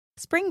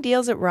Spring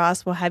deals at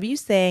Ross will have you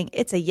saying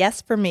it's a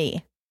yes for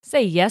me.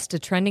 Say yes to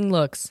trending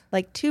looks.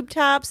 Like tube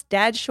tops,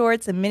 dad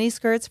shorts, and mini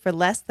skirts for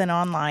less than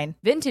online.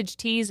 Vintage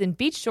tees and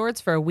beach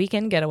shorts for a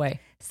weekend getaway.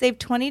 Save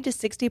 20 to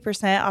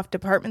 60% off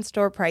department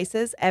store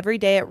prices every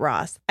day at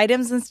Ross.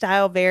 Items and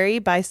style vary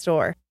by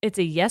store. It's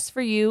a yes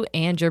for you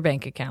and your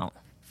bank account.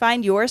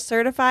 Find your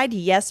certified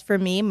yes for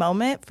me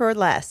moment for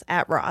less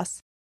at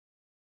Ross.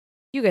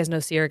 You guys know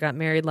Sierra got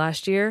married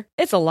last year.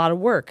 It's a lot of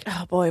work.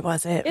 Oh boy,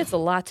 was it. It's a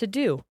lot to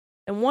do.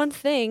 And one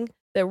thing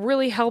that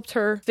really helped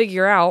her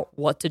figure out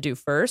what to do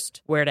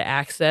first, where to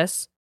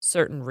access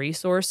certain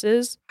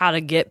resources, how to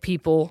get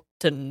people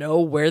to know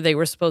where they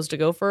were supposed to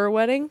go for her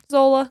wedding,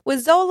 Zola.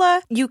 With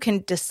Zola, you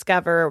can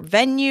discover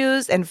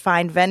venues and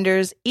find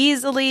vendors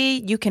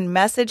easily. You can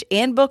message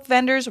and book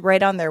vendors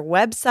right on their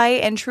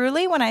website. And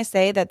truly, when I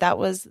say that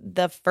was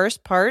the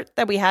first part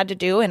that we had to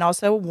do and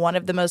also one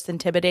of the most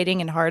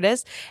intimidating and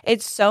hardest,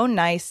 it's so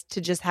nice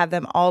to just have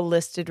them all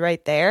listed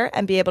right there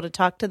and be able to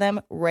talk to them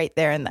right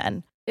there and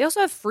then. They also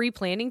have free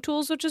planning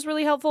tools, which is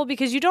really helpful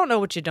because you don't know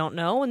what you don't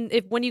know. And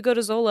when you go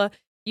to Zola,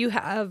 you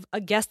have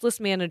a guest list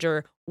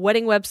manager,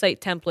 wedding website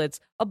templates,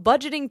 a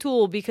budgeting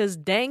tool because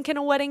dang, can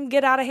a wedding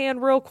get out of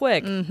hand real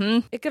quick?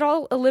 Mm-hmm. It could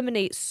all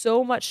eliminate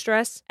so much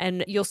stress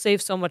and you'll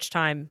save so much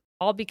time,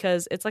 all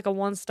because it's like a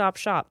one-stop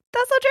shop.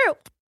 That's so true.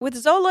 With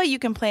Zola, you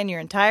can plan your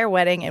entire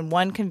wedding in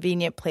one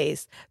convenient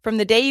place. From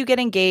the day you get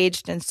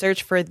engaged and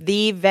search for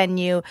the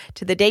venue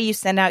to the day you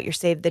send out your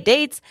save the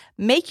dates,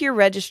 make your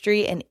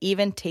registry, and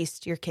even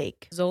taste your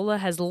cake. Zola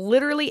has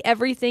literally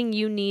everything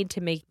you need to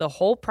make the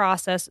whole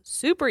process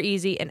super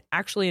easy and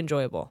actually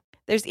enjoyable.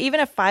 There's even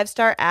a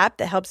 5-star app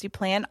that helps you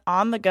plan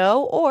on the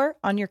go or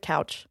on your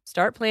couch.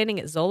 Start planning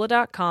at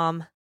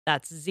Zola.com.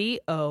 That's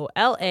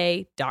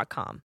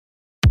ZOLA.com.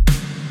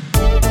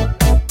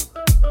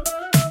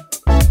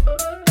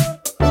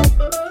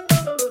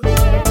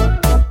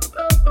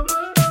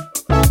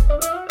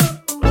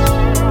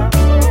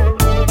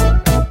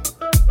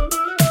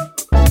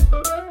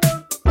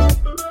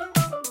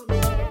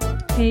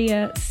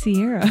 Hey,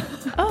 Sierra.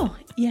 Oh,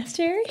 yes,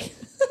 Jerry?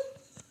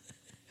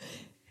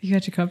 You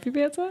got your comfy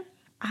pants on?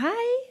 I'm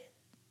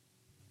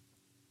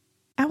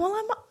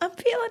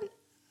feeling,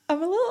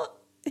 I'm a little,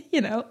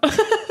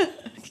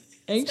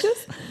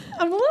 Anxious?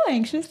 I'm a little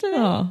anxious today.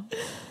 Oh.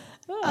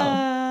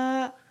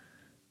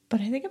 But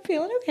I think I'm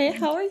feeling okay.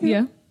 How are you?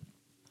 Yeah.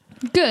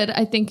 Good.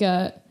 I think,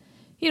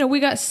 we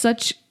got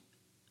such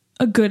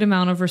a good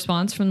amount of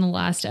response from the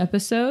last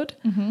episode.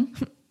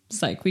 Mm-hmm.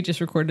 Psych, we just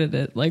recorded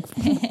it like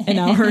an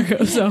hour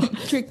ago, so.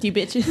 Tricked you,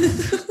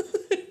 bitches.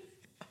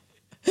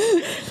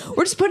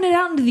 We're just putting it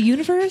out into the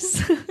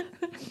universe,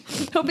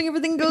 hoping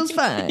everything goes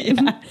fine.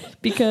 Yeah.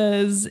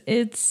 Because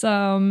it's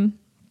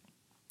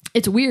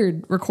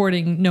weird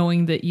recording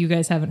knowing that you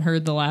guys haven't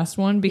heard the last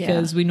one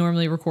because we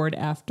normally record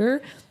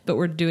after, but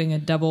we're doing a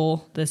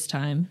double this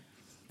time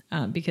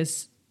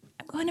because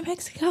I'm going to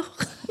Mexico.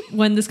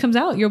 When this comes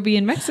out, you'll be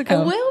in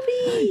Mexico. I will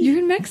be. You're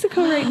in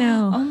Mexico right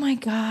now. Oh my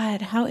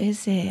God. How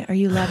is it? Are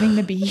you loving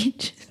the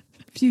beach?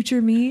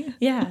 Future me?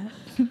 Yeah.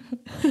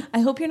 I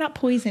hope you're not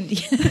poisoned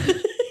yet.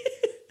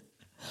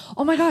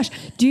 Oh my gosh.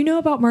 Do you know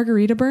about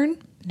margarita burn?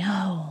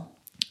 No.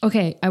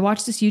 Okay. I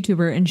watched this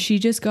YouTuber and she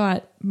just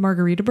got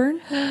margarita burn.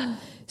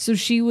 So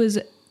she was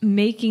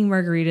making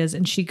margaritas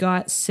and she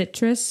got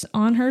citrus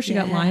on her. She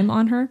got lime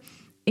on her.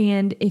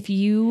 And if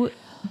you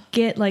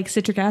get like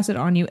citric acid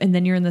on you and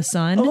then you're in the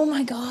sun. Oh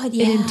my God.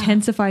 Yeah. It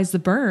intensifies the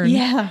burn.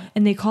 Yeah.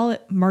 And they call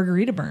it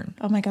margarita burn.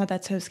 Oh my God.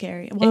 That's so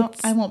scary. Well,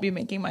 I won't be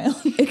making my own.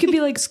 It could be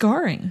like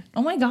scarring.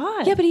 Oh my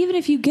God. Yeah. But even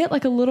if you get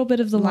like a little bit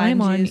of the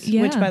lime on, juice,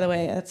 which by the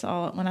way, that's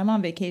all. When I'm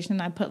on vacation,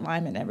 I put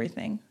lime in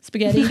everything.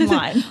 Spaghetti,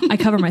 lime. I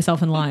cover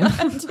myself in lime.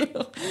 I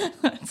do.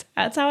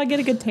 That's how I get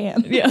a good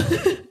tan. Yeah.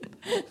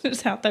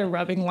 Just out there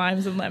rubbing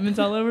limes and lemons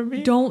all over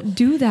me. Don't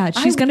do that.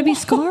 She's going to be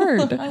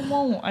scarred. I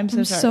won't. I'm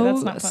so sorry. So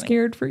That's not funny.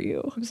 scared for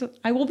you.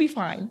 I will be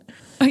fine.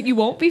 You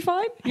won't be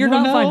fine? You're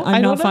don't not know. fine. I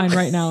I'm don't not know. fine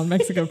right now in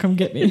Mexico. Come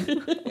get me.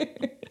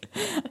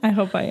 I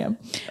hope I am.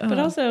 But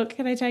also,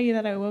 can I tell you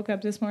that I woke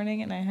up this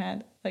morning and I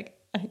had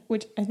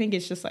which I think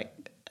is just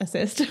like a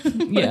cyst.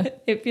 Yeah.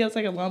 It feels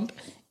like a lump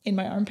in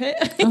my armpit.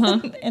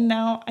 And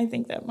now I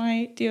think that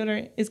my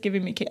deodorant is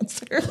giving me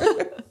cancer.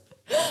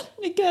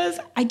 Because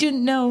I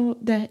didn't know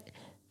that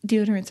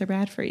deodorants are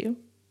bad for you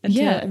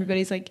until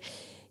everybody's like,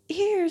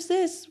 here's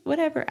this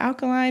whatever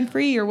alkaline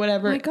free or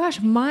whatever. Oh my gosh,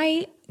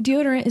 my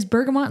deodorant is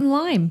bergamot and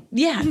lime.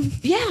 Yeah.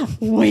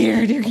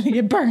 Weird. You're gonna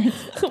get burned.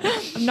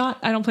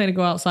 I don't plan to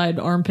go outside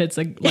armpits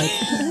like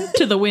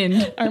to the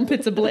wind.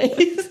 Armpits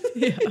ablaze.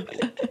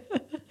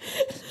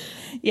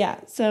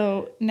 Yeah.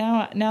 So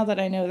now that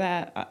I know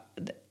that,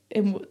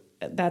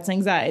 that's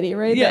anxiety,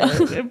 right?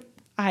 Yeah.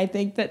 I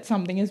think that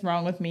something is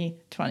wrong with me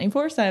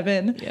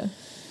 24/7. Yeah.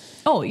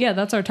 Oh, yeah,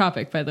 that's our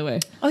topic, by the way.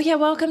 Oh, yeah,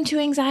 welcome to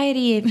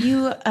anxiety. If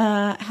you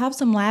have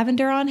some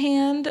lavender on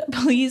hand,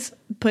 please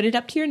put it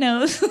up to your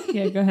nose.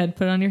 Yeah, go ahead.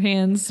 Put it on your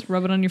hands.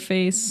 Rub it on your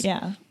face.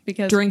 Yeah.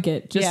 Because drink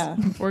it.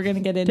 Just we're going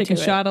to get into it. Take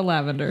a shot of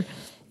lavender.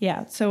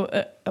 Yeah.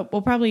 So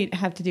we'll probably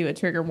have to do a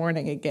trigger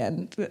warning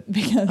again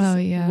because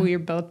we're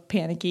both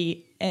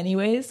panicky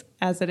anyways,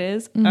 as it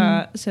is.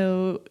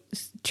 So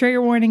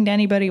trigger warning to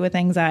anybody with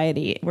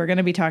anxiety. We're going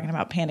to be talking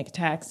about panic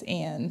attacks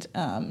and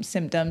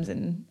symptoms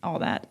and all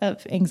that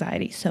of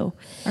anxiety. So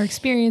our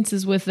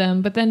experiences with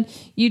them, but then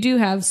you do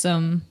have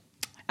some...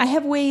 I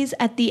have ways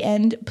at the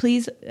end.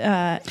 Please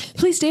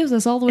stay with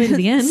us all the way to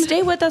the end.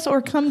 Stay with us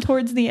or come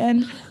towards the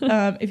end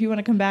if you want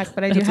to come back.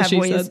 But I do have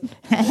ways.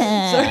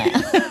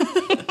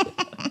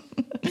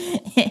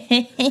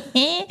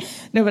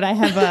 No, but I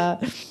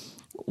have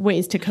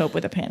ways to cope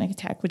with a panic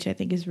attack, which I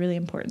think is really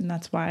important.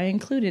 That's why I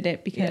included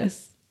it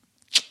because,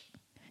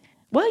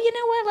 well, you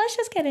know what? Let's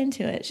just get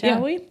into it,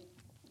 shall we?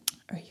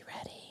 Are you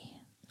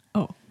ready?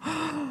 Oh.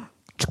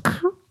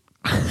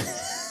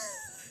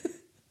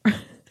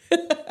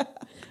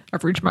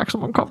 I've reached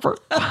maximum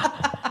comfort.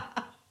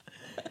 I'm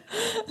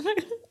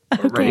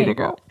ready to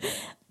go.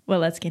 Well,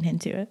 let's get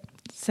into it.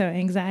 So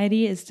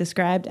anxiety is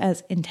described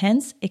as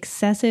intense,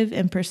 excessive,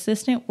 and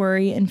persistent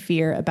worry and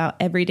fear about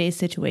everyday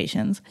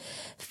situations.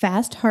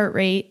 Fast heart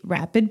rate,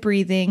 rapid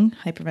breathing,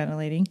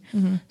 hyperventilating,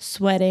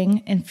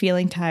 sweating, and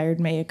feeling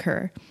tired may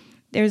occur.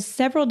 There's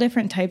several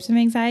different types of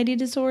anxiety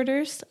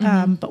disorders,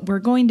 but we're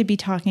going to be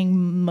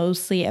talking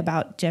mostly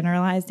about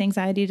generalized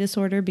anxiety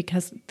disorder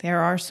because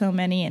there are so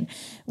many, and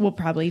we'll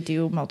probably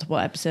do multiple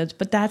episodes,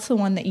 but that's the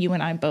one that you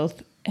and I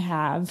both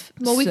have.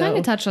 Well, we kind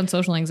of touched on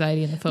social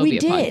anxiety in the phobia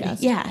podcast.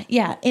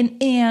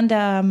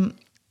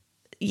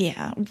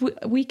 Yeah.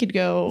 We could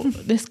go,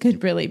 this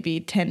could really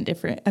be 10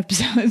 different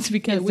episodes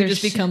because we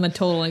just become a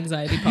total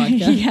anxiety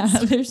podcast. Yeah,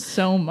 there's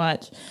so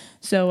much.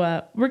 So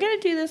we're going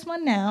to do this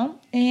one now.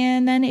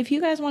 And then if you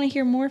guys want to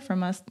hear more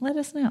from us, let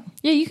us know.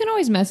 Yeah, you can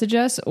always message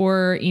us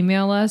or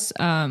email us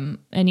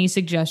any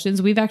suggestions.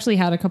 We've actually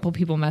had a couple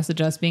people message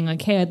us being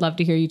like, hey, I'd love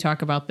to hear you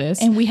talk about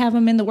this. And we have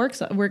them in the works.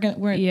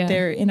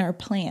 They're in our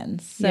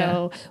plans.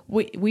 So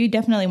we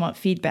definitely want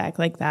feedback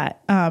like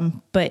that.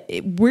 But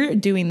we're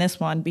doing this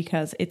one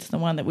because it's the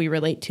one that we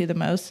relate to the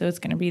most. So it's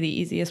going to be the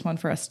easiest one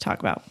for us to talk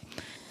about.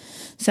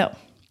 So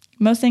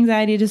most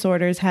anxiety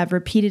disorders have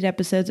repeated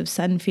episodes of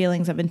sudden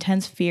feelings of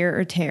intense fear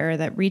or terror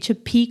that reach a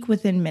peak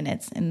within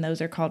minutes, and those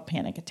are called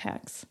panic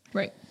attacks.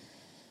 Right.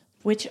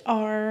 Which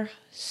are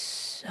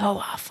so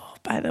awful,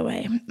 by the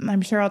way.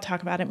 I'm sure I'll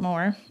talk about it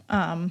more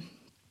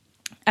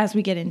as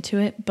we get into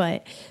it,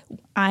 but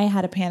I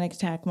had a panic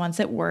attack once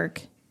at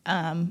work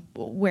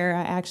where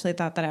I actually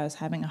thought that I was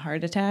having a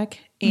heart attack,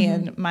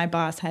 and my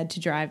boss had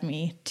to drive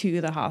me to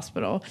the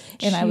hospital,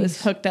 and I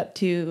was hooked up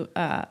to,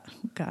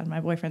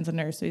 my boyfriend's a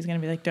nurse, so he's going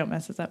to be like, don't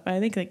mess this up. But I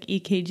think like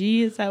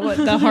EKG, is that what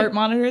the heart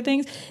monitor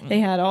things? They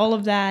had all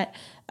of that.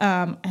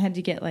 I had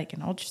to get like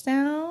an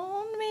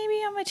ultrasound maybe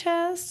on my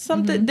chest,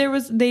 something.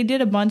 They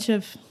did a bunch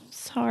of,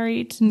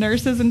 sorry to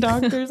nurses and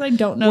doctors, I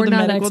don't know the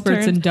medical terms. We're not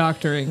experts in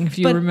doctoring, if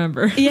you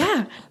remember.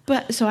 Yeah,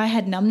 but so I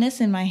had numbness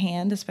in my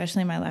hand,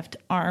 especially my left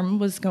arm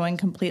was going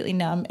completely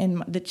numb,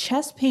 and the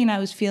chest pain I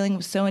was feeling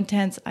was so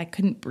intense I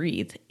couldn't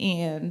breathe.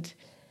 And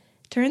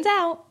turns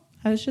out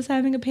I was just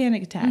having a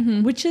panic attack,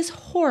 which is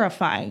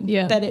horrifying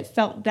that it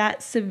felt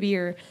that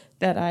severe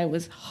that I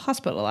was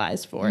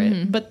hospitalized for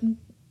it. But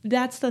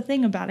that's the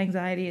thing about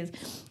anxiety is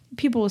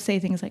people will say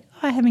things like,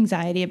 oh, I have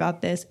anxiety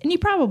about this. And you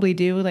probably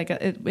do. Like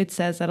it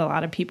says that a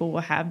lot of people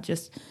will have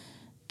just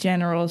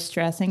general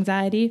stress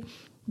anxiety.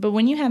 But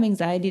when you have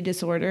anxiety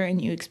disorder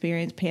and you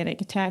experience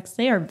panic attacks,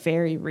 they are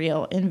very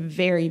real and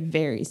very,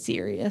 very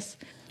serious.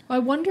 I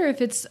wonder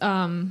if it's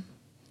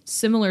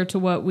similar to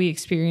what we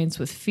experience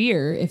with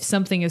fear. If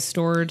something is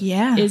stored,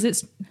 is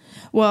it?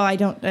 Well, I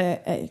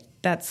don't.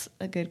 That's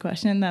a good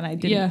question that I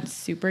didn't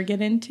super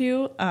get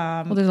into.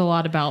 Well, there's a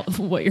lot about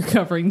what you're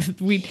covering.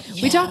 We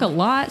talk a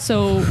lot,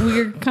 so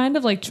we're kind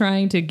of like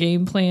trying to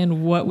game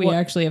plan what we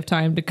actually have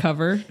time to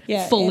cover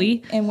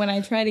fully. And when I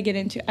try to get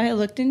into, I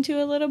looked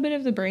into a little bit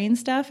of the brain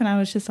stuff, and I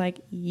was just like,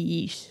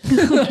 yeesh,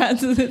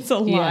 it's a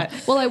lot.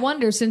 Well, I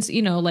wonder, since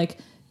like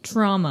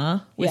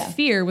trauma with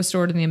fear was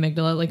stored in the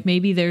amygdala, like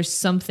maybe there's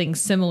something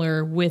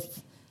similar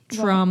with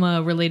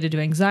trauma related to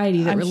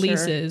anxiety that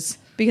releases. Sure.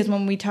 Because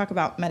when we talk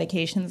about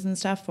medications and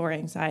stuff for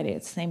anxiety,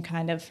 it's the same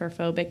kind of for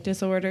phobic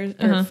disorders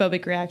or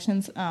phobic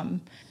reactions.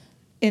 And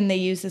they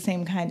use the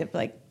same kind of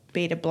like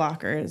beta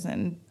blockers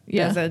and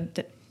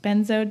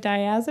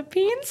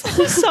benzodiazepines.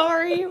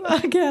 Sorry.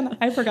 Again,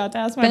 I forgot to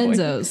ask my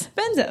Benzos.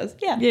 Benzos,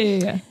 yeah.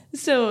 Yeah.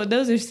 So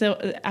those are still,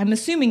 I'm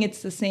assuming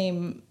it's the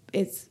same.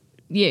 It's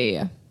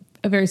a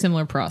very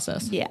similar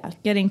process. Yeah,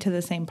 getting to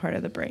the same part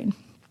of the brain.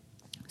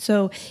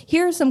 So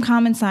here are some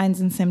common signs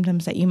and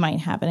symptoms that you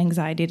might have an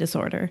anxiety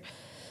disorder.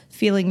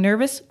 Feeling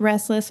nervous,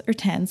 restless, or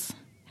tense,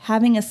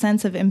 having a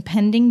sense of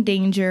impending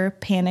danger,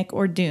 panic,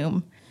 or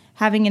doom,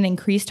 having an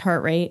increased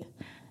heart rate,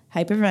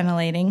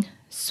 hyperventilating,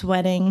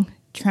 sweating,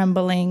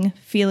 trembling,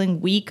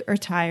 feeling weak or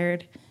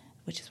tired,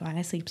 which is why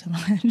I sleep so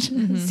much.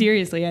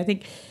 Seriously, I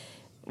think,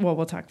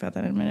 we'll talk about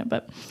that in a minute,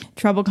 but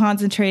trouble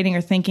concentrating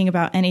or thinking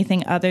about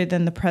anything other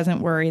than the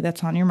present worry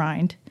that's on your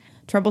mind,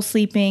 trouble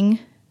sleeping,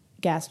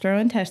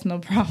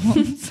 gastrointestinal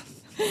problems.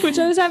 which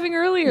I was having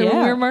earlier when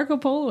Yeah. we were Marco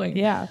Poloing.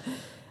 Yeah.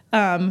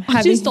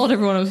 I just told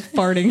everyone I was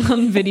farting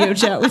on video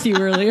chat with you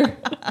earlier.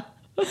 I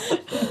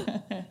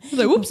was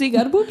like, whoopsie,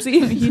 got a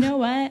whoopsie. You know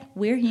what?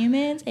 We're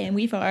humans and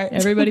we fart.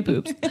 Everybody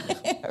poops.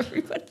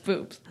 Everybody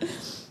poops.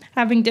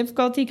 Having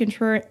difficulty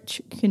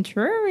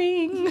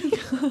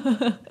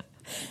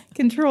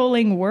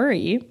controlling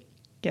worry.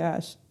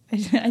 Gosh,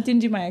 I didn't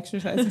do my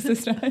exercises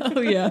this time.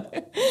 Oh, yeah.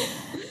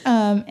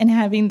 And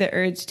having the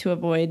urge to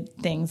avoid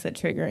things that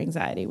trigger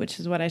anxiety, which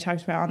is what I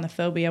talked about on the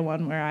phobia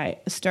one, where I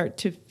start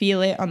to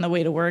feel it on the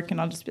way to work and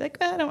I'll just be like,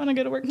 I don't want to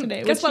go to work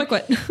today. Guess what? I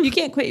quit. You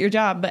can't quit your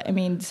job. But I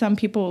mean, some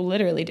people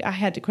literally, I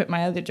had to quit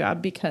my other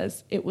job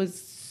because it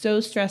was so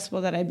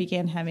stressful that I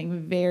began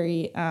having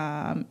very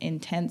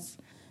intense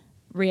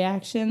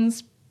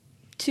reactions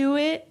to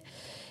it.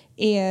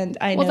 And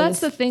I Well,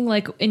 noticed, that's the thing.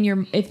 Like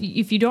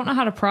if you don't know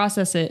how to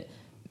process it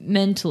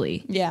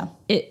mentally, yeah.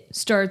 it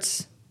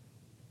starts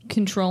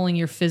controlling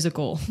your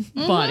physical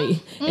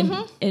body.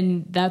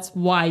 And that's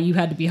why you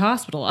had to be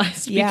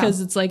hospitalized, Yeah.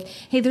 because it's like,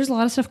 hey, there's a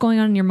lot of stuff going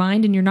on in your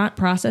mind and you're not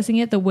processing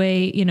it the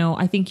way,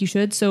 I think you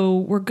should. So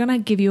we're going to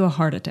give you a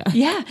heart attack.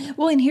 Yeah.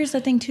 Well, and here's the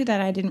thing too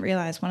that I didn't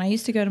realize. When I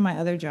used to go to my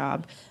other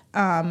job,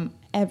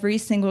 every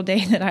single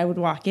day that I would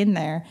walk in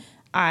there,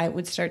 I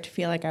would start to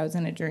feel like I was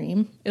in a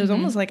dream. It was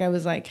almost like I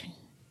was like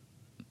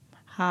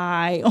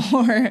high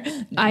or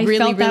I really,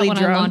 felt that really when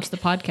drunk. I launched the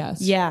podcast.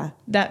 Yeah,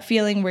 that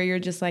feeling where you're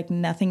just like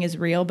nothing is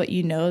real, but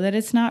you know that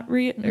it's not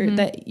real, or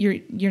that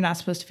you're not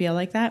supposed to feel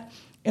like that,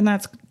 and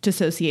that's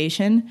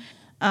dissociation.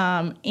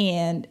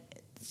 And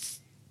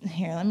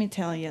here, let me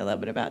tell you a little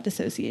bit about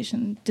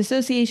dissociation.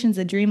 Dissociation is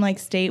a dreamlike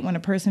state when a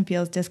person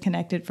feels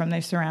disconnected from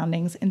their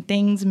surroundings, and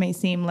things may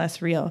seem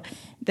less real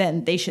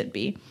than they should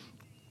be.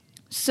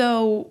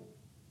 So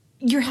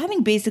you're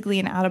having basically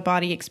an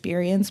out-of-body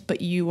experience, but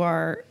you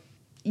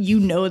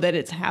know that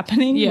it's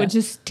happening, Yeah. which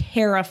is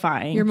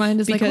terrifying. Your mind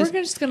is like, because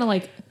we're just going to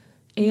like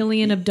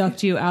alien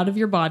abduct you out of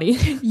your body.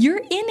 you're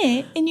in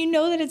it and you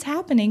know that it's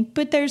happening,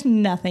 but there's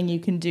nothing you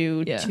can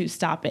do Yeah. to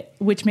stop it,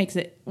 which makes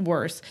it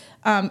worse.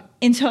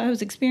 And so I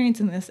was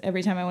experiencing this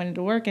every time I went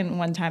into work. And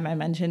one time I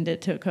mentioned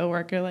it to a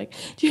coworker, like,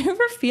 do you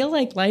ever feel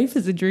like life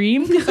is a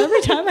dream? Because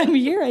every time I'm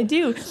here, I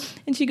do.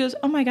 And she goes,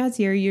 oh my God,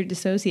 Sierra, you're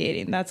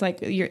dissociating. That's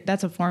like,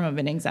 that's a form of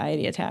an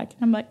anxiety attack.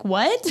 And I'm like,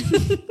 what?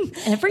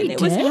 Every And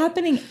it was day?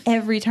 happening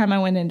every time I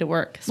went into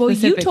work. Well, you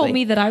told specifically.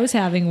 me that I was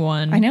having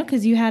one. I know,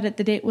 because you had it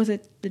the day, was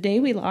it the day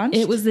we launched?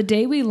 It was the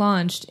day we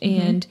launched,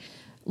 and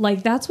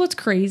like that's what's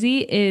crazy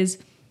is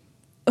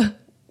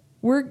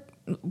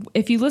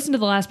if you listen to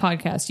the last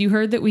podcast, you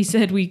heard that we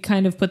said we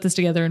kind of put this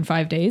together in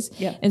 5 days.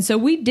 Yeah. And so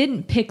we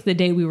didn't pick the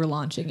day we were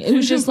launching. It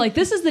was just like,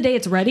 this is the day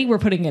it's ready. We're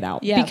putting it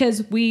out. Yeah.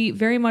 Because we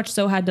very much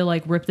so had to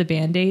like rip the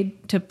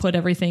Band-Aid to put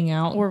everything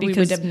out. or we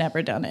because, would have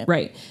never done it.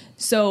 Right.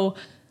 So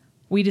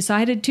we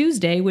decided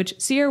Tuesday, which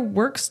Sierra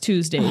works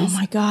Tuesdays. Oh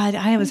my God,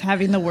 I was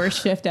having the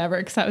worst shift ever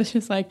because I was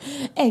just like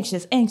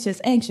anxious,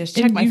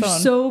 check and my you're phone.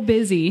 so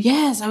busy.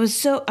 Yes,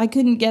 I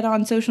couldn't get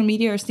on social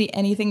media or see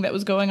anything that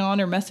was going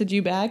on or message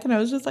you back. And I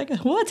was just like,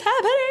 what's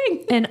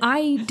happening? And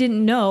I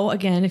didn't know,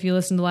 again, if you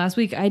listened to last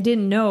week, I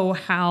didn't know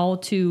how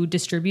to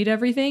distribute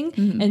everything.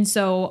 And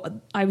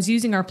so I was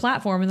using our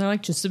platform and they're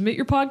like, just submit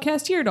your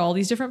podcast here to all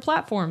these different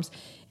platforms.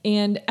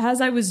 And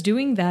as I was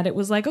doing that, it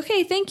was like,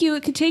 okay, thank you.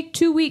 It could take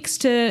 2 weeks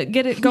to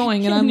get it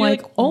going. And I'm you're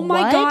like, like, oh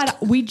my what?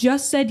 God, we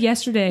just said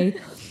yesterday,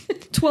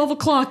 12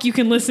 o'clock, you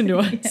can listen to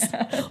us.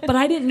 Yeah. But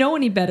I didn't know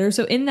any better.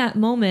 So in that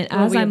moment,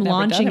 Well, as we have I'm never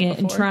launching done it it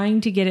and before.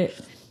 trying to get it,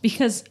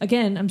 because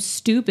again, I'm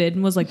stupid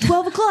and was like,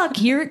 12 o'clock,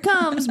 here it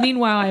comes.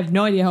 Meanwhile, I have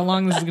no idea how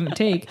long this is going to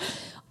take.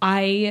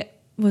 I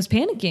was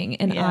panicking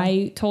and Yeah.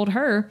 I told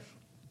her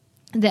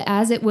that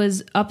as it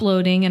was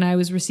uploading and I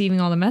was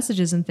receiving all the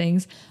messages and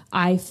things,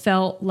 I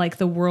felt like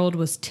the world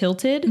was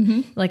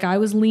tilted. Like I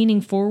was leaning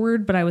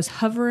forward, but I was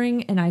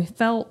hovering and I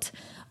felt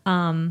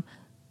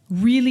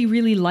really,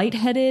 really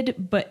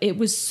lightheaded, but it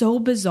was so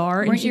bizarre.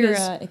 Weren't and she your goes,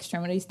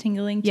 extremities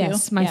tingling too?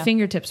 yes, my Yeah.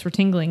 fingertips were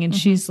tingling. And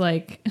she's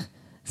like,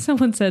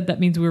 someone said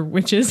that means we're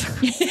witches.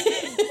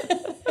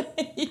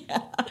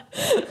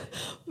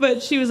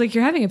 But she was like,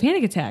 you're having a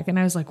panic attack. And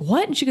I was like,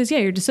 what? And she goes, yeah,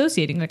 you're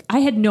dissociating. Like, I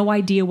had no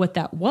idea what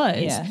that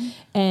was. Yeah.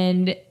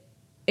 And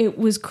it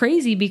was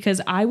crazy because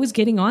I was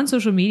getting on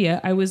social media.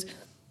 I was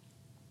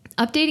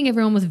updating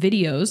everyone with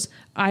videos.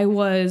 I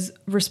was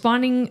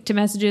responding to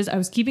messages. I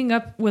was keeping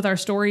up with our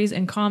stories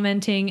and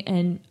commenting,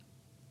 and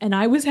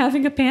I was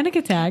having a panic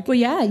attack. Well,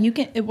 yeah, you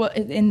can.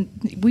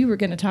 And we were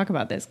going to talk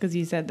about this because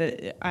you said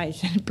that I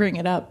should bring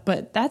it up,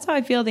 but that's how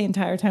I feel the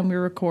entire time we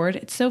record.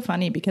 It's so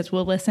funny because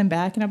we'll listen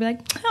back and I'll be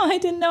like, oh, I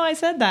didn't know I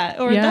said that.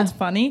 Or Yeah. that's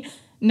funny.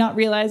 Not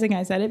realizing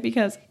I said it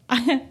because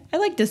I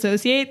like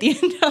dissociate the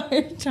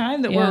entire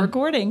time that Yeah. we're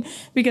recording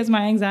because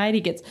my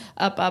anxiety gets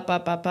up.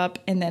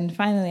 And then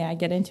finally I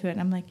get into it and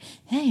I'm like,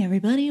 hey,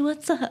 everybody,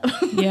 what's up?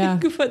 Yeah.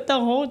 But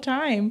the whole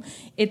time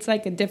it's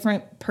like a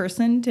different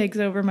person takes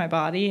over my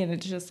body and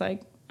it's just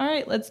like, all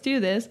right, let's do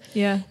this.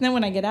 Yeah. And then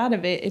when I get out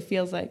of it, it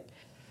feels like,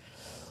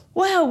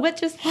 wow, what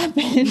just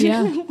happened?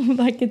 Yeah.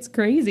 Like, it's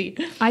crazy.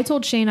 I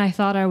told Shane I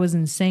thought I was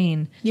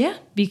insane. Yeah.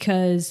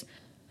 Because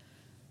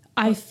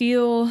I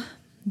feel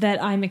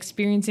that I'm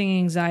experiencing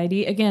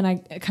anxiety. Again, I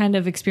kind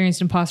of experienced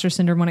imposter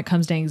syndrome when it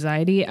comes to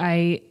anxiety.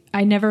 I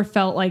never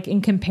felt like,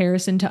 in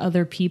comparison to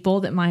other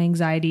people, that my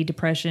anxiety,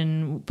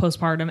 depression,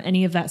 postpartum,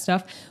 any of that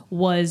stuff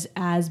was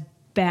as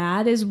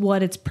bad as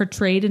what it's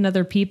portrayed in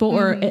other people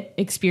or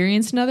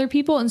experienced in other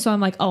people. And so I'm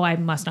like, oh, I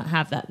must not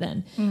have that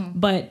then.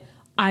 But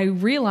I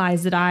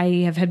realized that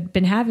I had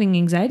been having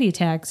anxiety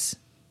attacks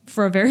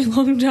for a very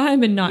long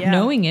time and not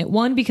knowing it.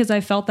 One, because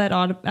I felt that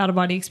out of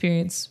body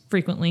experience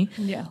frequently.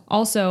 Yeah.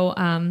 Also,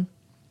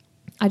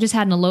 I just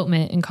had an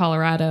elopement in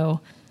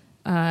Colorado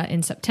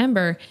in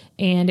September,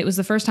 and it was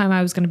the first time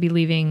I was going to be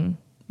leaving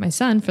my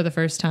son for the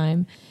first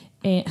time.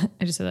 And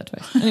I just said that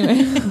twice.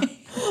 Anyway,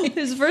 it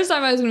was the first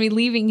time I was going to be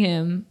leaving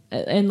him,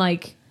 and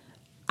like,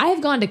 I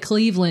have gone to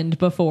Cleveland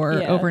before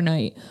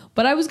overnight,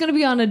 but I was going to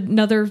be on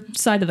another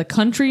side of the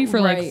country for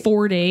like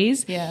 4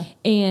 days. Yeah.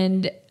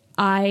 And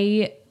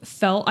I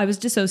was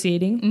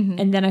dissociating,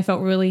 and then I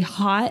felt really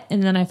hot,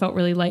 and then I felt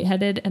really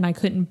lightheaded, and I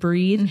couldn't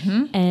breathe.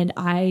 And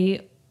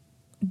I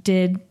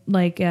did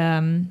like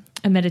a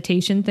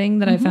meditation thing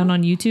that I found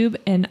on YouTube,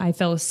 and I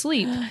fell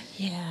asleep.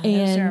 Yeah.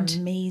 And those are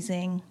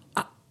amazing.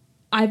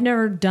 I've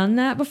never done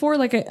that before.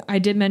 Like I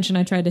did mention,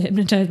 I tried to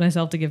hypnotize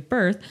myself to give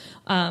birth.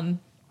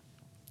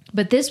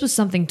 But this was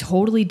something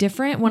totally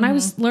different. When I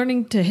was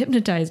learning to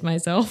hypnotize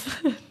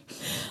myself,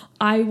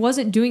 I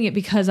wasn't doing it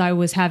because I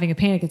was having a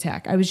panic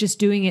attack. I was just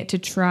doing it to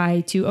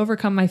try to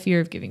overcome my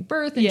fear of giving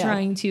birth and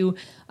trying to,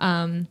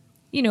 kind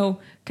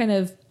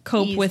of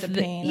cope Ease with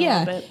the pain a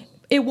little bit.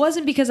 It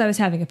wasn't because I was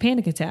having a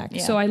panic attack.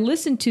 Yeah. So I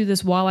listened to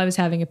this while I was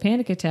having a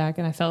panic attack,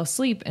 and I fell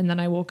asleep, and then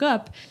I woke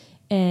up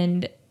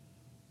and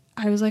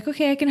I was like,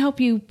 okay, I can help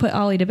you put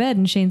Ollie to bed.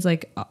 And Shane's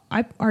like,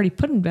 I already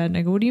put him in bed. And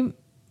I go, what do you,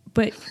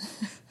 but,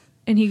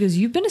 and he goes,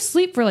 you've been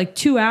asleep for like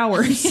 2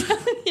 hours.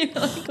 You're like,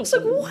 I was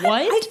like, what?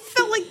 I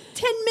felt like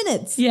 10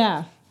 minutes.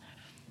 Yeah.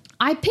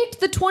 I picked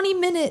the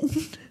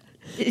 20-minute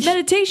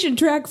meditation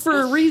track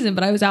for a reason,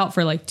 but I was out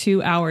for like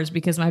 2 hours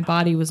because my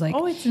body was like,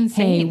 oh, it's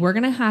insane. hey, we're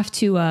going to have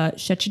to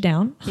shut you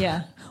down.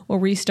 Yeah. We'll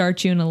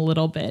restart you in a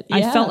little bit. I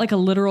Yeah. felt like a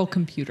literal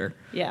computer.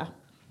 Yeah.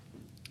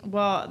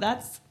 Well,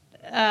 that's,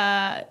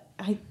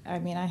 I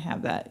mean, I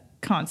have that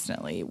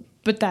constantly,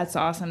 but that's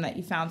awesome that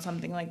you found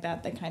something like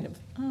that kind of,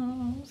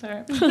 oh,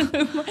 sorry.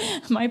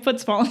 My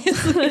foot's falling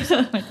asleep, so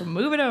I'm like,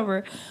 move it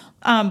over.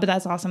 But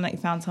that's awesome that you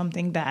found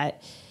something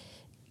that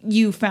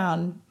you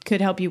found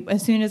could help you.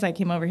 As soon as I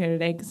came over here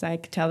today, because I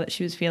could tell that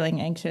she was feeling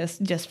anxious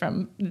just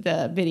from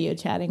the video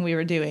chatting we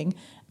were doing,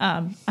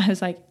 I was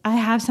like, I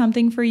have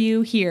something for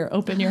you here.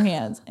 Open your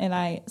hands. And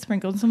I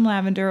sprinkled some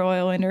lavender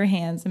oil in her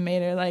hands and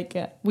made her like,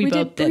 we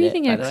both did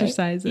breathing it, by the way.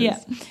 exercises. Yeah.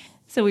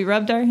 So we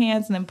rubbed our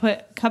hands and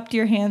then cupped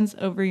your hands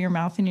over your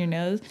mouth and your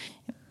nose.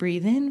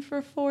 Breathe in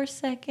for 4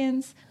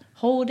 seconds.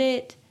 Hold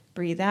it.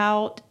 Breathe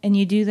out. And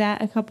you do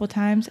that a couple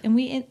times.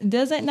 And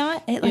does it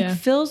not? It like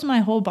fills my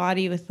whole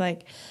body with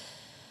like,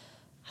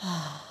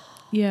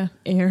 yeah,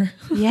 air.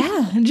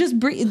 yeah, just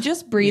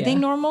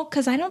breathing normal.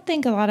 Because I don't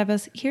think a lot of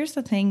us. Here's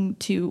the thing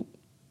too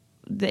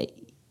that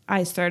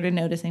I started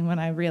noticing when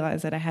I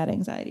realized that I had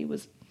anxiety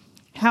was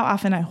how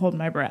often I hold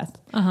my breath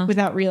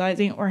without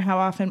realizing, or how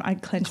often I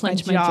clench my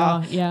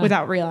jaw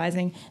without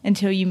realizing,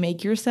 until you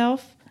make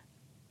yourself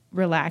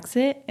relax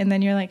it, and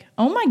then you're like,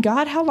 oh my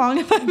God, how long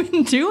have I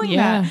been doing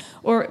that?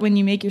 Or when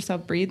you make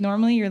yourself breathe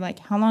normally, you're like,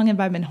 how long have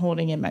I been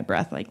holding in my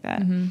breath like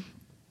that?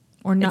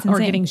 Or not, or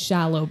getting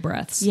shallow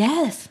breaths.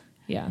 Yes.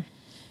 Yeah.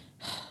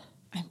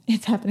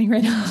 It's happening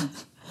right now.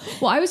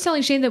 Well, I was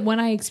telling Shane that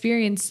when I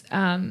experience,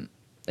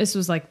 this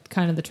was like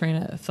kind of the train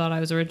of thought I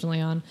was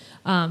originally on.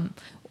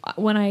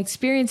 When I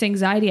experience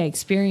anxiety, I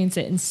experience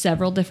it in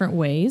several different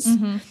ways.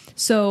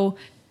 So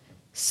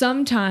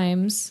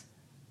sometimes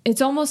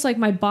it's almost like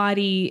my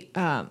body,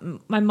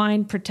 my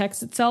mind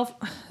protects itself.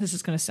 This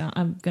is going to sound,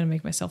 I'm going to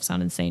make myself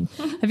sound insane.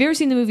 Have you ever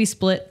seen the movie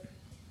Split?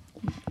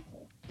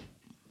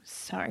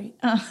 Sorry.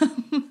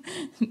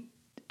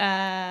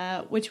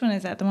 Which one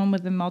is that? The one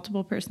with the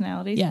multiple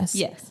personalities? Yes.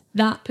 Yes.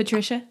 That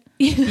Patricia?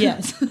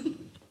 Yes.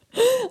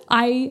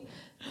 I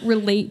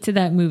relate to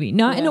that movie,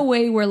 not in a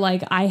way where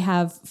like I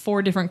have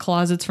 4 different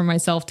closets for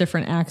myself,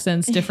 different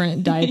accents,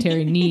 different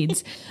dietary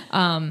needs.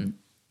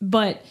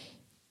 But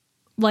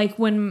like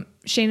when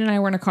Shane and I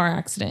were in a car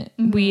accident,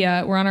 we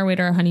were on our way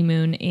to our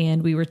honeymoon,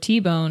 and we were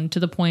T-boned to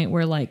the point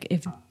where like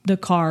if the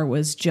car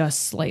was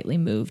just slightly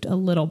moved a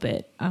little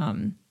bit,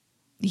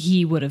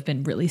 he would have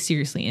been really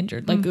seriously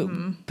injured, like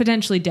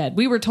potentially dead.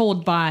 We were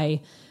told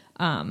by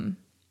the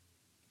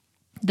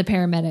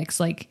paramedics,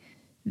 like,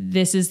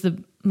 this is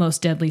the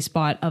most deadly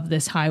spot of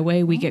this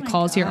highway. We get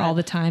calls here all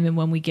the time, and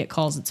when we get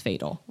calls, it's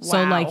fatal. Wow.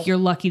 So like, you're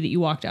lucky that you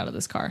walked out of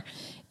this car.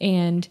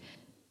 And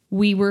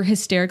we were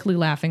hysterically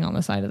laughing on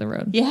the side of the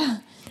road. Yeah.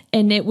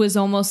 And it was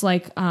almost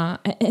like,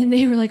 and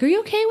they were like, are you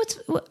okay?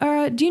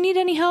 Do you need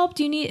any help?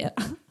 Do you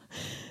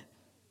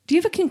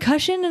have a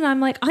concussion? And I'm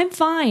like, I'm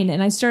fine.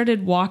 And I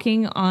started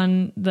walking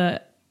on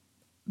the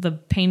the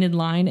painted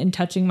line and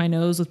touching my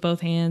nose with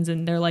both hands.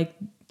 And they're like,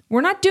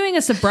 we're not doing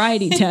a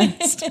sobriety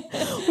test.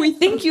 We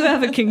think you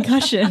have a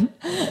concussion.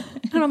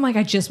 And I'm like,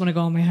 I just want to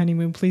go on my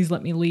honeymoon. Please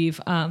let me leave.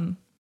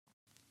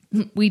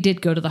 We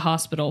did go to the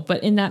hospital,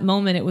 but in that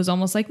moment, it was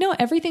almost like, no,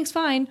 everything's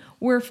fine.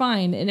 We're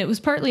fine. And it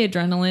was partly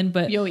adrenaline,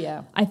 but Oh,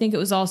 yeah. I think it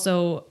was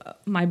also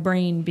my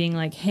brain being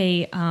like,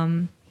 hey,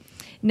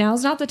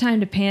 now's not the time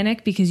to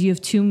panic because you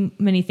have too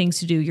many things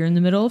to do. You're in the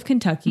middle of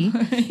Kentucky.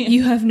 Yeah.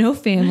 You have no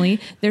family.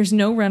 There's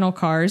no rental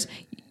cars.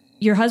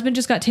 Your husband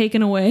just got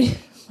taken away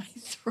My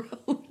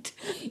throat.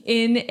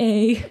 in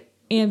an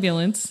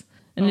ambulance,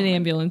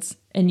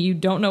 and you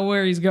don't know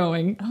where he's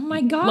going. Oh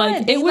my God.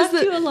 Like, they it was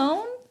left you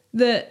alone?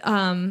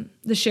 The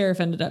sheriff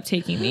ended up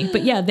taking me,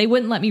 but yeah, they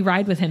wouldn't let me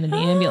ride with him in the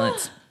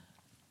ambulance.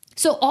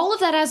 So all of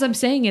that, as I'm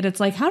saying it, it's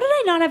like, how did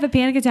I not have a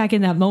panic attack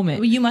in that moment?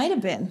 Well, you might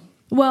have been.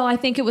 Well, I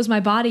think it was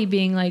my body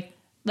being like,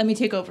 Let me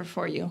take over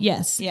for you.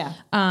 yes. Yeah.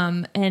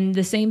 And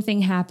the same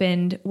thing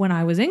happened when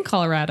I was in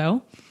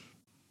Colorado.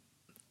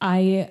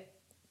 I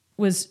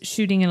was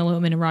shooting an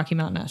elopement in Rocky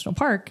Mountain National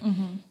Park.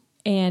 Mm-hmm.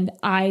 And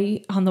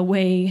I, on the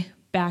way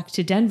back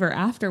to Denver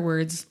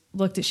afterwards,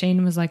 looked at Shane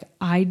and was like,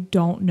 I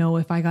don't know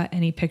if I got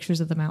any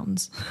pictures of the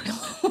mountains.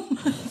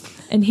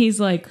 And he's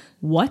like,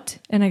 what?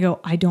 And I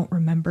go, I don't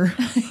remember.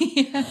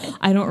 Yeah.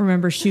 I don't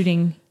remember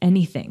shooting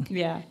anything.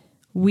 Yeah.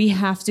 We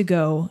have to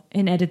go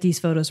and edit these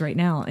photos right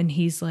now. And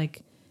he's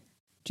like,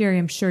 Jerry,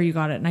 I'm sure you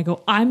got it. And I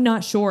go, I'm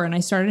not sure. And I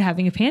started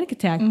having a panic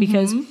attack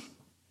because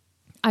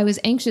I was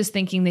anxious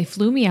thinking they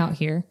flew me out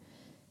here.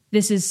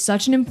 This is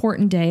such an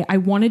important day. I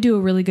want to do a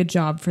really good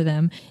job for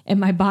them. And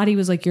my body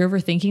was like, you're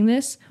overthinking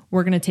this.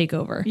 We're going to take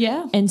over.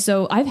 Yeah. And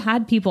so I've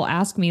had people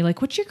ask me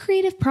like, what's your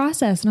creative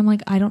process? And I'm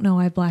like, I don't know.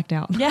 I blacked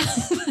out. Yeah.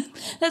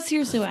 That's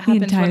seriously what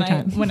happens entire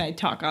time. when I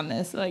talk on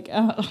this. Like,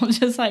 I'll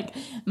just like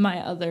my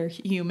other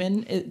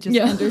human, it just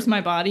Yeah. enters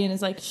my body and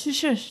is like, shush,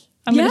 shush.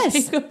 I'm going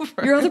to take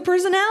over. Your other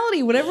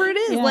personality, whatever it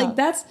is. Yeah. Like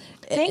that's.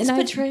 Thanks, and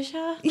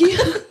Patricia. Yeah.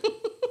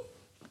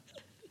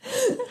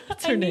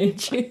 That's her I name.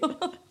 need you.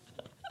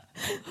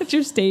 What's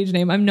your stage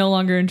name? I'm no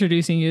longer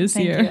introducing you as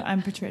Thank Sierra. you.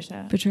 I'm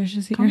Patricia.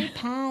 Patricia's here. Call me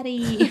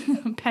Patty.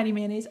 Patty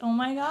Mayonnaise. Oh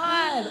my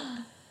God.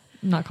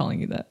 I'm not calling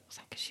you that. Was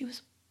that because she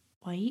was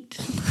white?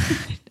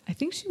 I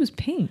think she was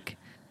pink.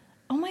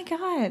 Oh my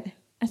God.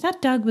 I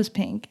thought Doug was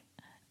pink.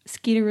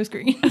 Skeeter was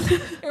green.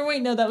 Or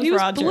wait, no, that was He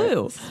was Roger.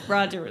 blue.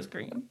 Roger was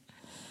green.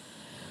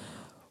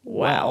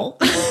 Wow.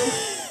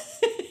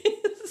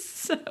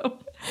 So, all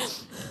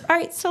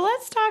right. So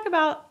let's talk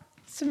about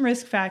some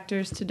risk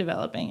factors to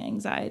developing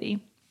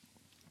anxiety.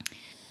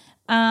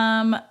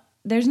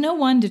 There's no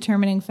one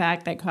determining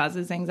fact that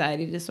causes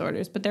anxiety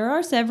disorders, but there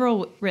are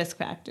several risk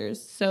factors.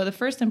 So the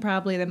first and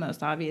probably the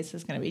most obvious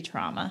is going to be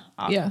trauma.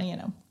 Yeah. You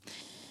know,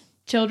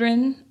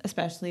 children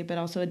especially, but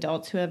also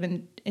adults who have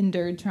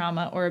endured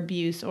trauma or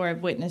abuse or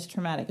have witnessed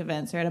traumatic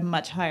events are at a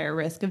much higher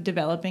risk of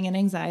developing an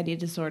anxiety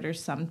disorder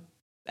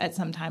at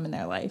some time in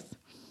their life.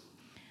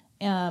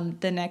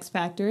 The next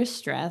factor is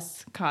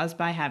stress caused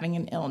by having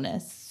an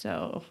illness.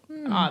 So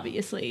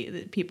obviously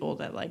the people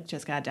that like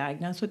just got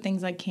diagnosed with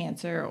things like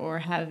cancer or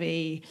have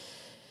a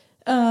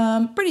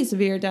pretty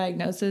severe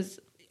diagnosis,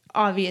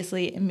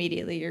 obviously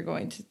immediately you're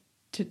going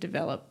to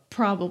develop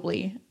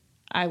probably,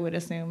 I would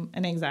assume,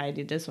 an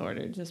anxiety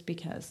disorder just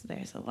because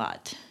there's a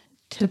lot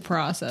To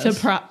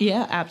process.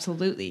 yeah,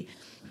 absolutely.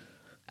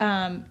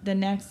 The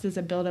next is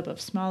a buildup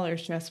of smaller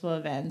stressful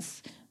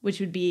events, which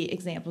would be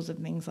examples of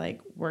things like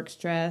work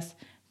stress,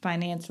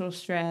 financial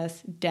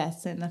stress,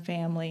 deaths in the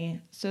family.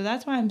 So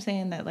that's why I'm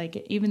saying that, like,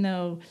 even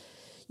though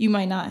you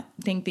might not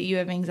think that you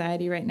have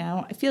anxiety right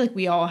now, I feel like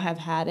we all have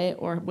had it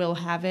or will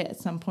have it at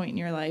some point in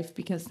your life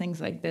because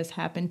things like this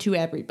happen to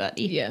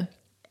everybody. Yeah.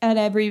 At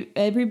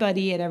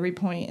everybody at every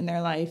point in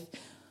their life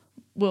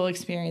will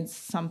experience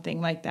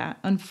something like that,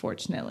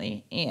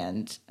 unfortunately.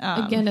 And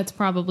Again, it's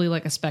probably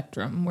like a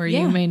spectrum where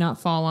Yeah. you may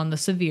not fall on the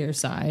severe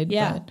side.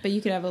 yeah, But but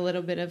you could have a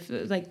little bit of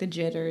like the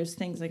jitters,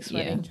 things like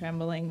sweating, Yeah.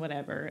 trembling,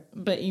 whatever.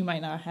 But you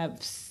might not have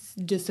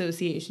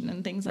dissociation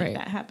and things like Right.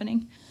 that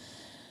happening.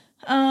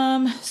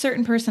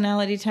 Certain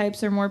personality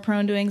types are more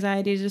prone to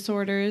anxiety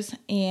disorders,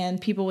 and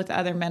people with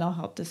other mental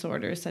health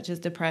disorders, such as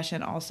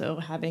depression, also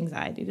have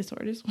anxiety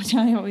disorders, which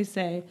I always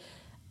say.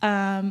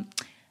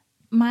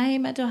 My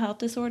mental health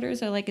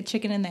disorders are like a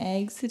chicken and the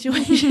egg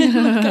situation.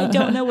 Like, I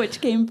don't know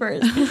which came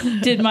first.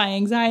 Did my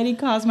anxiety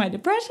cause my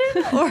depression,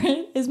 or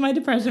is my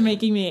depression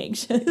making me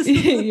anxious?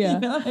 Yeah. You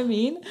know what I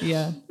mean?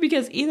 yeah.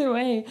 Because either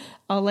way,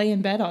 I'll lay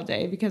in bed all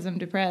day because I'm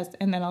depressed,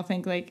 and then I'll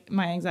think like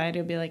my anxiety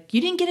will be like, "You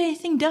didn't get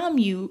anything done,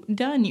 you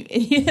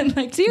idiot!" And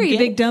like, Siri,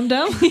 big dum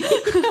dum.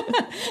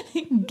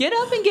 get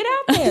up and get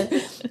out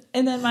there.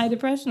 And then my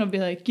depression will be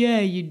like, "Yeah,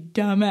 you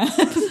dumbass,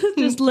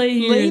 Just lay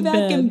here lay in back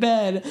bed." in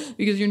bed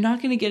because you're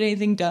not going to get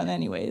anything done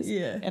anyways."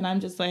 Yeah. And I'm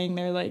just laying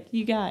there like,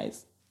 "You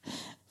guys,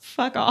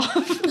 fuck off."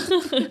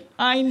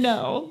 I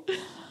know.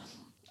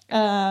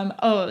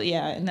 Oh,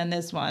 yeah. And then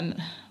this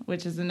one,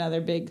 which is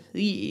another big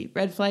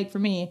red flag for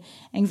me.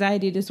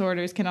 Anxiety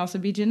disorders can also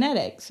be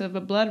genetic. So if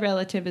a blood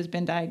relative has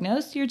been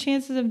diagnosed, your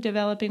chances of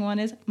developing one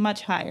is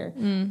much higher.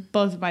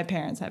 Both of my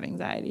parents have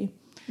anxiety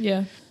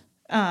Yeah.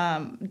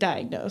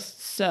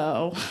 diagnosed.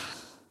 So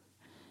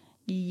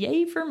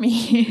yay for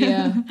me.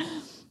 Yeah.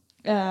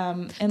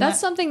 And That's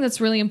something that's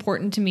really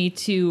important to me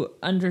to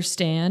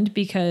understand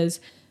because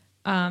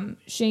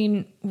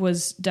Shane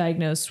was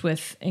diagnosed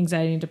with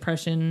anxiety and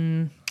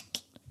depression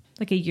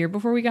like a year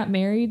before we got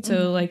married.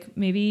 So like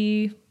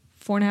maybe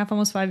 4.5,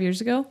 almost 5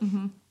 years ago.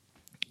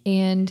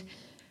 And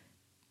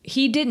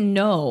he didn't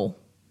know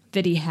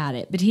that he had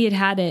it, but he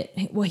had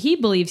it. Well, he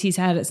believes he's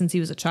had it since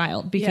he was a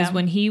child because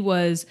when he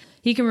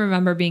can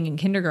remember being in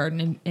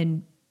kindergarten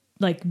and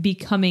like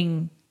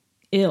becoming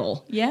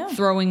ill,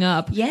 throwing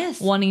up,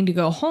 wanting to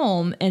go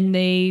home. And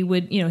they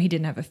would, he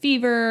didn't have a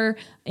fever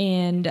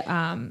and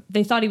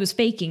they thought he was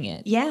faking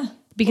it. Yeah.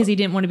 Because he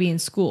didn't want to be in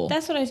school.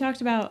 That's what I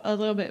talked about a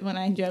little bit when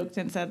I joked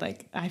and said,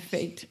 like, I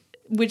faked,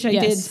 which I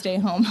did stay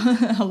home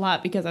a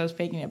lot because I was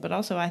faking it. But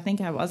also, I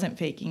think I wasn't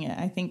faking it.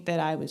 I think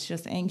that I was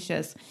just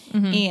anxious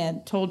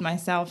and told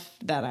myself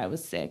that I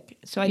was sick.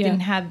 So I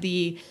didn't have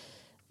the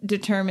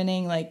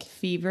determining, like,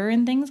 fever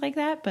and things like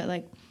that. But,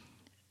 like,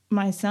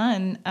 my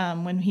son,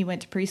 when he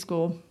went to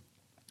preschool,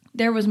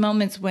 there was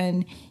moments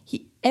when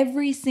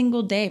every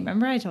single day,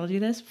 remember I told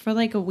you this, for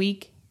like a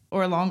week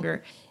or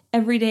longer,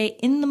 every day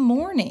in the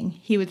morning,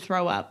 he would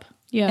throw up.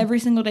 Yeah. Every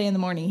single day in the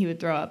morning, he would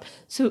throw up.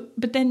 So,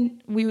 but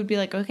then we would be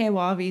like, okay,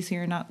 well, obviously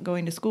you're not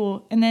going to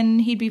school. And then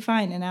he'd be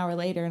fine an hour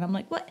later. And I'm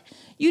like, what?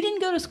 You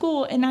didn't go to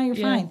school and now you're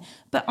fine.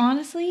 But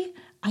honestly,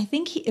 I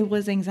think it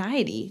was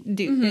anxiety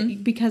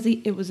because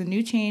it was a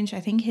new change. I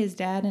think his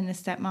dad and his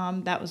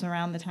stepmom, that was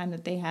around the time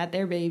that they had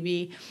their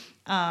baby.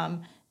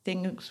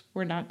 Things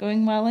were not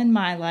going well in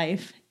my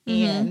life.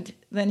 And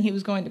then he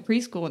was going to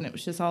preschool and it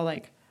was just all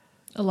like,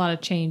 a lot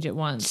of change at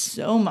once.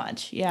 So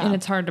much, yeah. And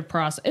it's hard to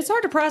process. It's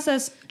hard to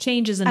process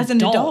change as an adult. An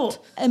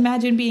adult.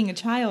 Imagine being a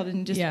child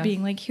and just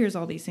being like, here's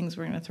all these things,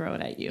 we're going to throw it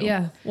at you.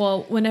 Yeah.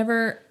 Well,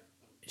 whenever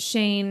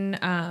Shane,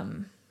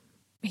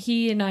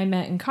 he and I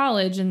met in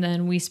college and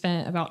then we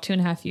spent about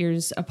 2.5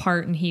 years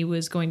apart and he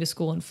was going to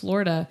school in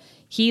Florida,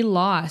 he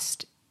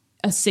lost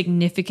a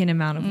significant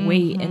amount of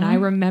weight. And I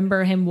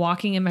remember him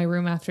walking in my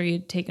room after he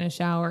had taken a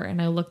shower and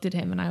I looked at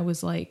him and I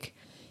was like,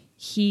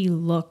 he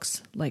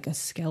looks like a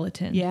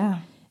skeleton. Yeah.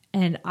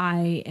 And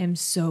I am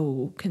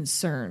so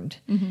concerned.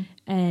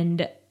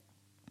 And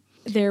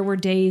there were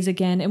days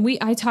again, and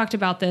I talked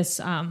about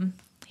this.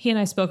 He and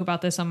I spoke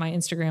about this on my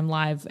Instagram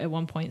live at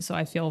one point. So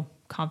I feel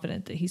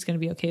confident that he's going to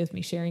be okay with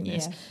me sharing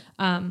this.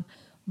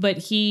 But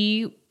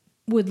he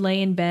would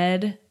lay in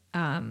bed,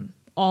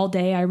 all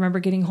day. I remember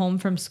getting home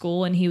from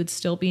school and he would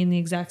still be in the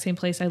exact same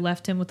place I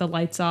left him with the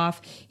lights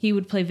off. He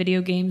would play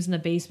video games in the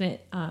basement.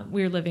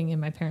 We were living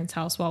in my parents'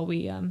 house while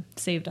we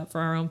saved up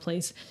for our own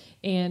place.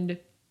 And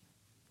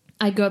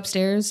I'd go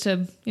upstairs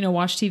to,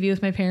 watch TV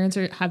with my parents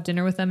or have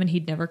dinner with them and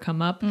he'd never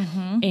come up.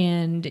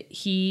 And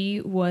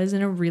he was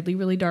in a really,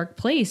 really dark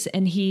place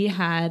and he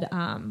had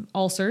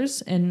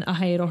ulcers and a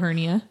hiatal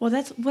hernia. Well,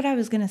 that's what I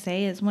was going to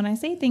say is when I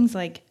say things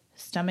like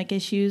stomach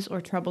issues or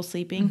trouble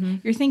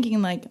sleeping, you're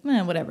thinking like,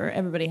 whatever,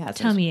 everybody has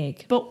tummy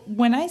ache. But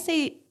when I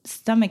say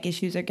stomach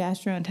issues or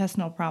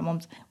gastrointestinal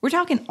problems, we're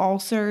talking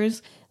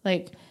ulcers,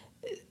 like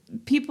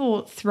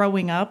people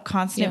throwing up,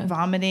 constant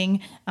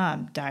vomiting,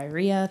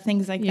 diarrhea,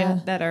 things like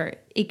that are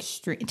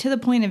extreme to the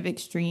point of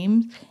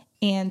extremes,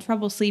 and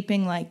trouble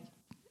sleeping, like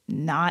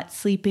not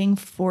sleeping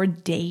for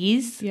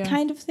days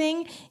kind of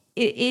thing.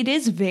 It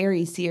is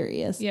very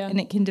serious and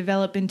it can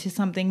develop into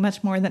something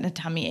much more than a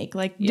tummy ache.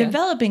 Like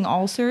developing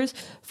ulcers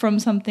from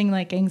something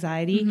like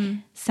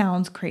anxiety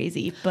sounds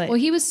crazy, but well,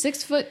 he was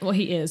 6 foot. Well,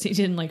 he is, he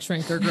didn't like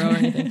shrink or grow or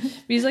anything, but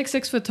he's like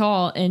 6 foot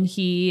tall and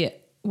he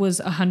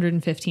was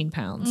 115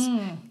 pounds.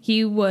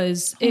 He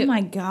was, oh my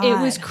God, it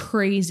was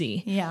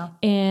crazy. Yeah.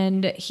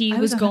 And he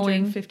was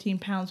going 115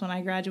 pounds when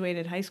I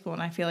graduated high school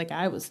and I feel like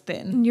I was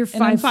thin. You're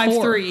 5'4".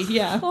 5'3".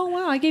 Yeah. Oh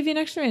wow. I gave you an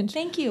extra inch.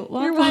 Thank you.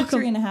 Well, You're I'm welcome.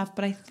 5'3.5",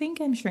 but I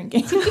think I'm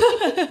shrinking.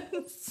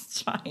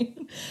 It's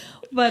fine.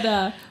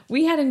 But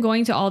we had him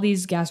going to all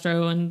these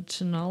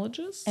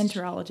gastroenterologists.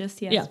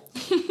 Enterologists, yes. Yeah.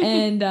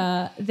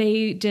 And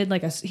they did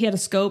he had a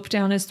scope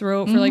down his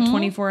throat for like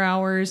 24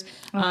 hours.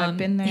 I've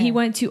been there. He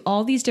went to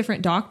all these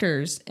different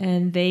doctors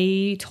and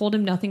they told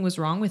him nothing was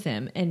wrong with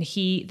him. And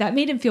that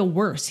made him feel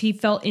worse. He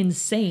felt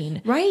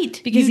insane.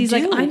 Right. Because he's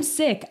like, I'm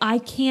sick. I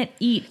can't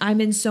eat. I'm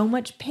in so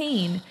much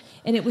pain.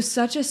 And it was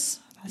such a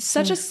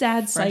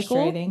sad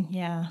cycle.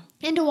 Yeah.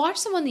 And to watch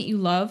someone that you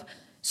love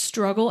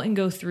struggle and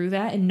go through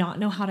that and not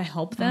know how to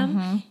help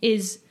them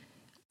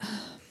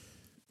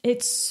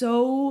it's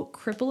so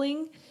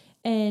crippling.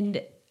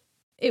 And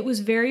it was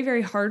very,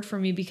 very hard for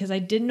me because I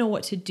didn't know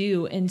what to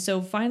do. And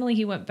so finally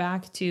he went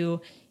back to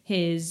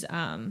his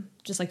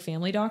just like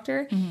family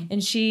doctor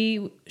and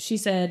she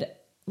said,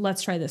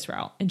 let's try this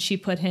route. And she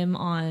put him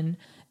on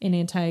an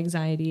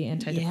anti-anxiety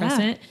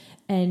antidepressant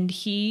and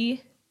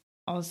he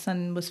all of a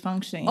sudden was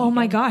functioning. Oh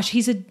my gosh.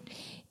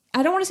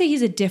 I don't want to say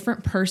he's a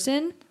different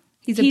person.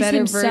 He's a better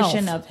himself.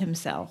 version of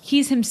himself.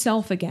 He's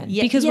himself again.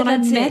 Yeah, because when I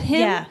that's met it. him,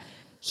 Yeah.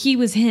 he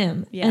was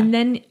him. Yeah. And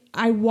then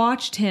I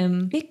watched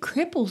him. It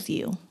cripples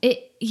you.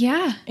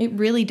 Yeah. It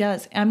really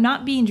does. I'm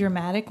not being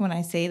dramatic when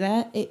I say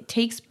that. It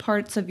takes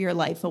parts of your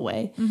life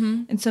away.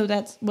 Mm-hmm. And so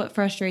that's what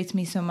frustrates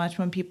me so much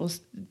when people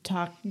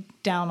talk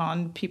down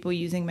on people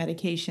using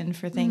medication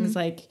for things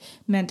like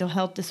mental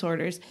health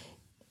disorders.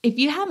 If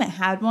you haven't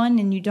had one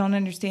and you don't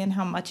understand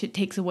how much it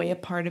takes away a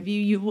part of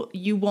you,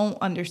 you won't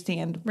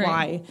understand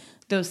why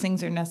those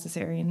things are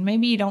necessary. And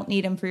maybe you don't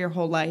need them for your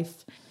whole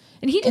life.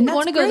 And he didn't that's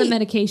want to go the great.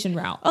 medication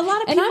route. A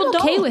lot of and people I'm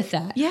okay don't. with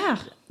that. Yeah.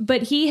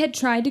 But he had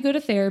tried to go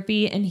to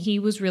therapy and he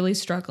was really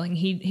struggling.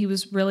 He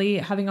was really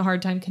having a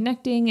hard time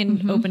connecting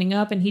and opening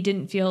up, and he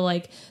didn't feel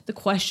like the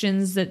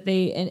questions that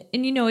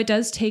and you know, it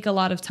does take a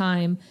lot of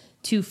time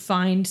to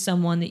find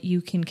someone that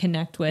you can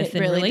connect with It and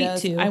really relate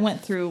does. to. I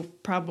went through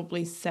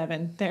probably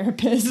 7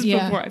 therapists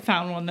before I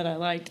found one that I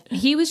liked.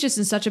 He was just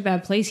in such a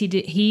bad place. He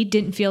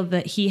didn't feel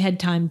that he had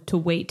time to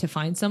wait to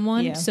find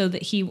someone, so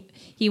that he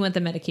went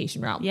the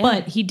medication route. Yeah.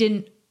 But he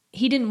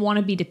didn't want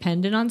to be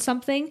dependent on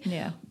something.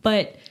 Yeah.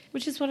 But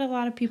Which is what a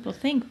lot of people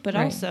think, but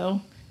Right. also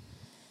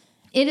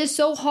it is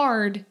so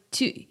hard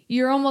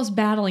you're almost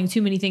battling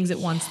too many things at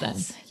once then.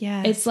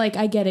 yes. It's like,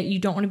 I get it. You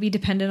don't want to be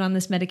dependent on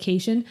this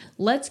medication.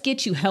 Let's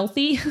get you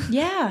healthy.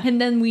 Yeah. And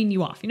then wean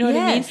you off. You know what I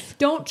mean? Yes.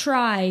 Don't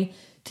try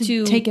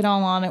to take it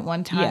all on at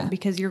one time Yeah.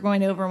 because you're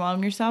going to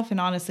overwhelm yourself. And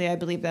honestly, I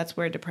believe that's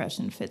where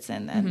depression fits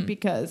in then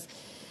because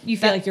you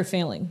feel like you're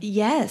failing.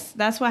 yes,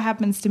 that's what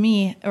happens to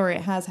me, or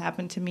it has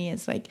happened to me.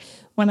 It's like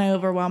when I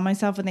overwhelm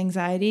myself with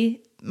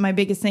anxiety, my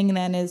biggest thing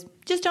then is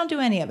just don't do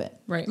any of it.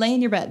 Right. Lay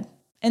in your bed.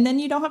 And then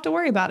you don't have to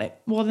worry about it.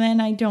 Well, then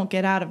I don't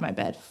get out of my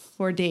bed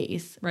for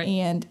days. Right.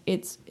 And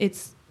it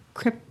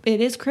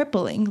is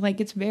crippling. Like,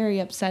 it's very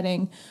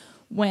upsetting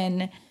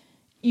when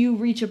you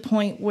reach a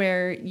point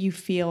where you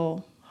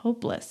feel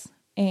hopeless.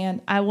 And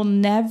I will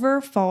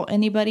never fault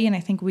anybody. And I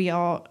think we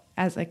all,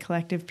 as a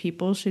collective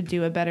people, should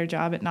do a better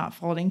job at not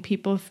faulting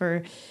people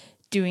for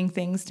doing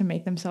things to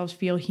make themselves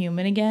feel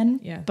human again.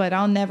 Yeah. But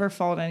I'll never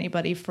fault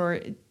anybody for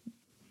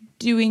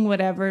doing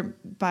whatever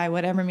by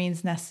whatever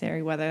means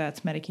necessary, whether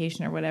that's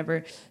medication or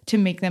whatever, to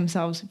make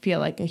themselves feel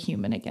like a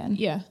human again.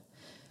 Yeah.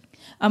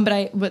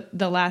 But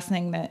the last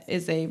thing that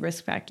is a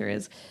risk factor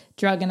is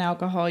drug and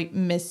alcohol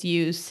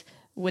misuse.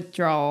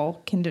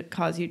 Withdrawal can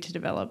cause you to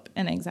develop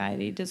an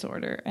anxiety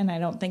disorder, and I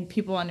don't think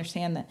people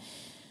understand that.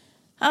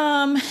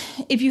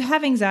 If you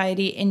have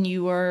anxiety and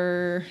you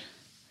are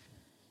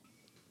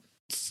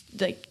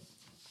like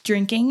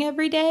drinking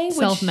every day,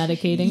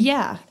 Self-medicating.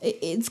 yeah,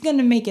 it's going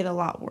to make it a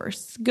lot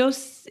worse.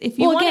 If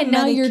you want again,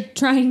 now you're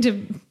trying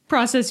to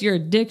process your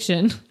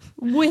addiction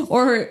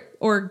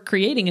or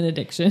creating an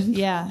addiction.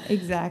 yeah,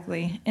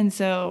 exactly. And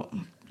so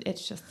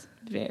it's just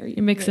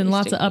You're mixing very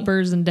lots sticky. of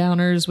uppers and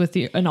downers with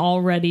an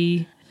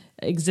already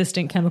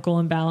existent chemical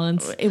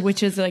imbalance.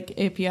 Which is like,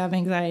 if you have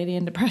anxiety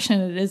and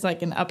depression, it is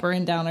like an upper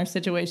and downer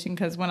situation.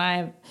 Because when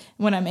I'm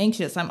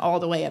anxious, I'm all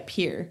the way up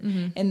here,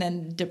 and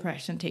then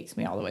depression takes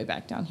me all the way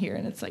back down here,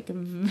 and it's like a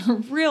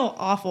real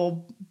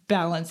awful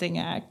balancing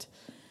act.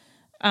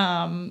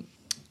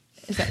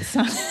 Is that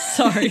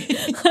sorry?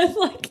 I'm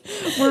like,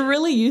 we're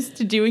really used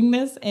to doing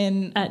this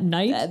At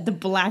night? at the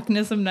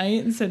blackness of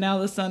night, and so now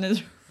the sun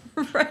is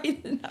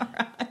right in our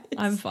eyes.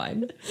 I'm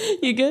fine.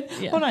 You good?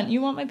 Yeah. Hold on.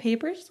 You want my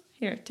papers?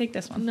 Here, take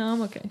this one. No,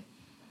 I'm okay.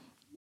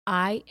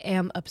 I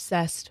am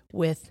obsessed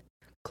with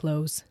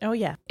clothes. Oh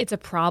yeah. It's a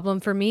problem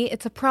for me.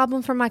 It's a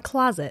problem for my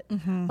closet.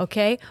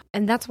 Okay.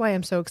 And that's why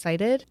I'm so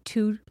excited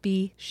to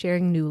be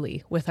sharing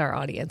Nuuly with our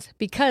audience,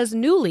 because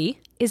Nuuly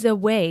is a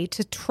way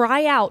to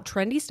try out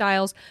trendy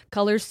styles,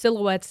 colors,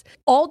 silhouettes,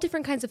 all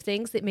different kinds of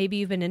things that maybe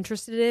you've been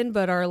interested in,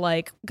 but are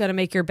like going to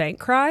make your bank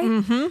cry.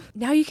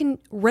 Now you can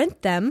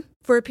rent them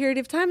for a period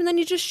of time and then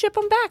you just ship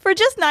them back. For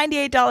just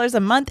 $98 a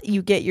month,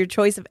 you get your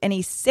choice of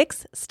any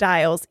 6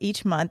 styles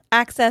each month,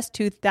 access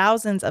to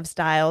thousands of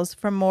styles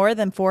from more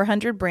than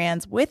 400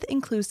 brands with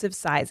inclusive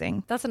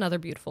sizing. That's another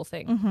beautiful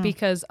thing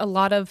because a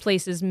lot of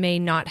places may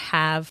not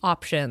have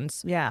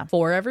options Yeah.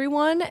 for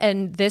everyone.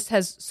 And this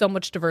has so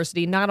much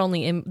diversity, not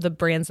only in the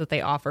brands that they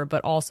offer,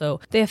 but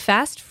also they have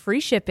fast, free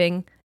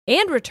shipping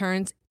and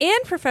returns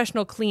and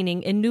professional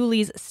cleaning in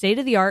Nuuly's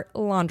state-of-the-art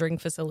laundering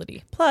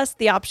facility. Plus,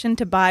 the option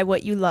to buy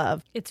what you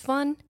love. It's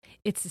fun,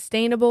 it's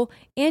sustainable,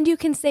 and you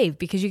can save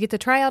because you get to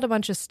try out a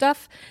bunch of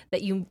stuff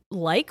that you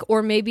like,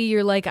 or maybe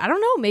you're like, I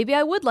don't know, maybe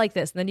I would like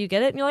this. And then you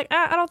get it and you're like,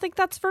 I don't think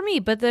that's for me,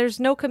 but there's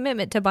no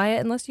commitment to buy it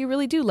unless you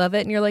really do love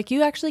it. And you're like,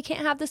 you actually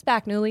can't have this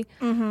back, Nuuly.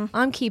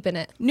 I'm keeping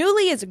it.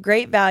 Nuuly is a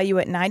great value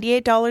at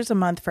 $98 a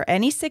month for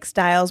any 6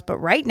 styles, but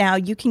right now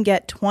you can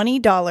get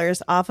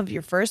 $20 off of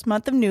your first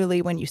month of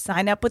Nuuly when you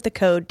sign up with the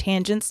code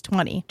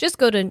TANGENTS20. Just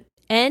go to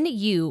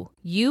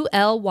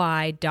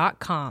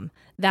NUULY.com.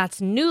 That's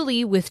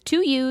Nuuly with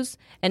 2 U's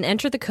and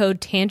enter the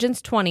code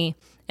TANGENTS20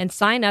 and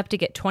sign up to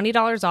get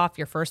 $20 off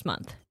your first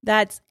month.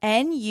 That's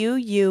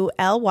NUULY.com.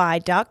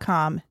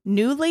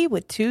 Nuuly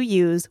with 2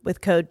 U's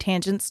with code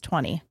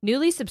TANGENTS20.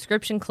 Nuuly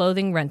subscription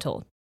clothing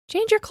rental.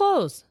 Change your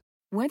clothes.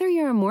 Whether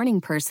you're a morning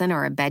person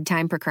or a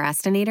bedtime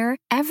procrastinator,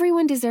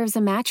 everyone deserves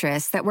a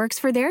mattress that works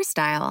for their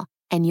style.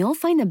 And you'll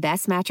find the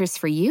best mattress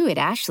for you at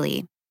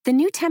Ashley. The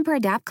new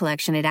Temper-Adapt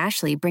collection at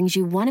Ashley brings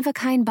you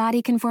one-of-a-kind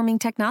body-conforming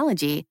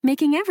technology,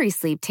 making every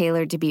sleep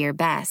tailored to be your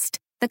best.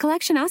 The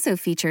collection also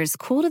features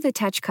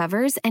cool-to-the-touch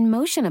covers and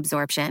motion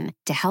absorption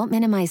to help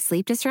minimize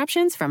sleep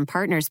disruptions from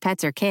partners,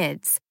 pets, or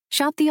kids.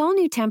 Shop the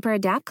all-new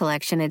Temper-Adapt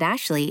collection at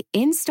Ashley,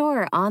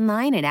 in-store or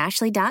online at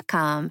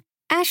ashley.com.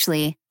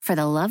 Ashley, for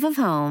the love of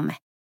home.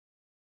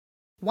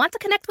 Want to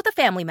connect with a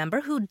family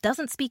member who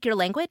doesn't speak your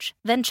language?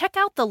 Then check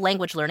out the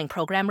language learning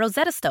program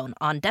Rosetta Stone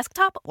on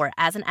desktop or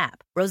as an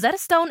app. Rosetta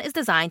Stone is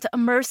designed to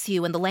immerse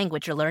you in the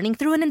language you're learning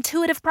through an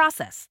intuitive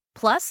process.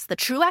 Plus, the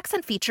True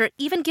Accent feature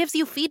even gives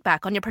you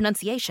feedback on your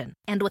pronunciation.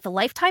 And with a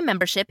lifetime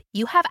membership,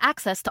 you have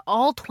access to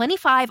all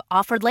 25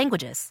 offered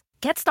languages.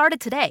 Get started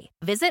today.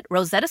 Visit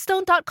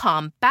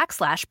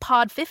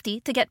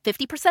rosettastone.com/pod50 to get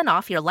 50%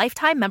 off your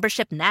lifetime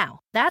membership now.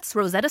 That's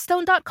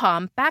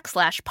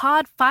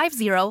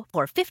rosettastone.com/pod50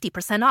 for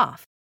 50%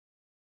 off.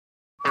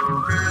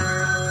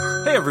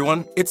 Hey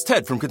everyone, it's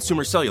Ted from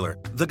Consumer Cellular,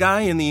 the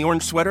guy in the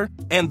orange sweater,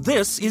 and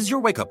this is your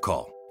wake-up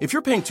call. If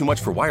you're paying too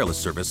much for wireless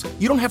service,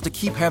 you don't have to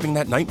keep having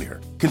that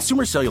nightmare.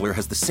 Consumer Cellular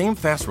has the same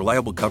fast,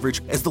 reliable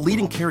coverage as the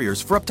leading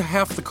carriers for up to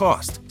half the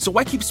cost. So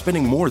why keep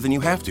spending more than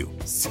you have to?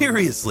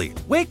 Seriously,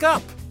 wake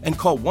up and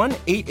call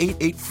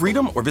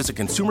 1-888-FREEDOM or visit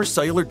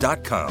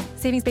consumercellular.com.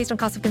 Savings based on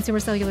cost of Consumer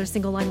Cellular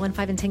single line 1,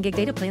 5, and 10 gig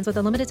data plans with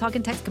unlimited talk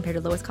and text compared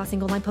to lowest cost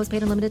single line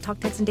postpaid unlimited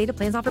talk, text, and data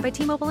plans offered by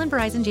T-Mobile and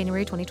Verizon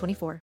January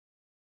 2024.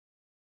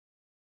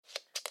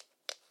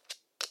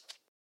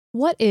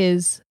 What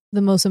is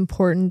the most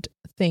important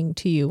thing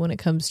to you when it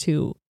comes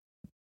to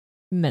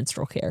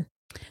menstrual care?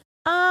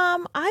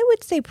 I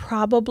would say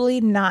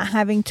probably not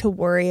having to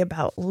worry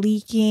about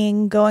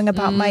leaking, going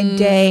about my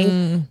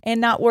day,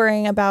 and not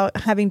worrying about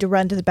having to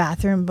run to the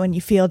bathroom when you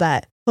feel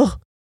that, what's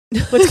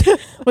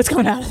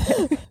going on?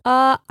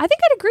 I think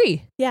I'd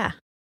agree. Yeah.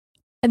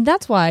 And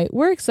that's why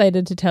we're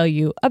excited to tell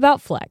you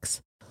about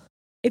Flex.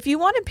 If you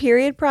want a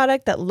period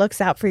product that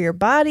looks out for your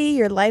body,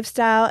 your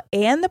lifestyle,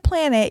 and the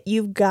planet,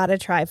 you've got to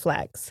try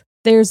Flex.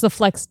 There's the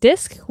Flex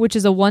Disc, which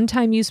is a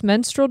one-time use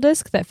menstrual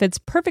disc that fits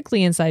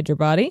perfectly inside your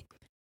body.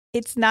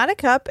 It's not a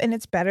cup, and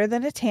it's better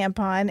than a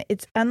tampon.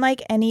 It's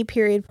unlike any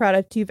period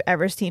product you've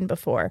ever seen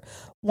before.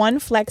 One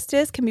Flex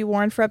Disc can be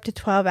worn for up to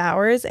 12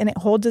 hours, and it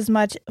holds as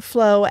much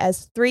flow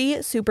as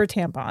 3 super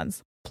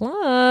tampons.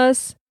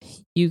 Plus,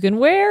 you can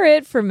wear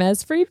it for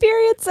mess-free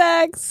period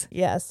sex.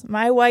 Yes,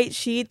 my white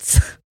sheets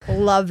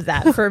love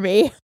that for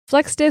me.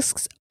 Flex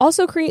Discs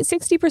also create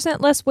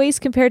 60% less waste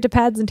compared to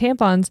pads and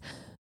tampons,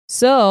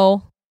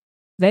 so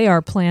they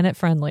are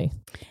planet-friendly.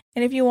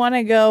 And if you want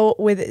to go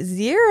with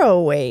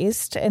zero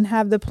waste and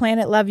have the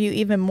planet love you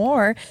even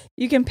more,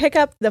 you can pick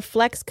up the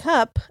Flex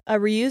Cup, a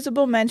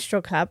reusable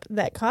menstrual cup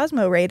that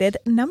Cosmo rated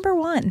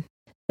 #1.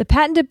 The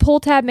patented pull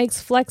tab makes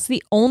Flex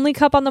the only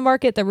cup on the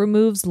market that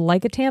removes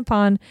like a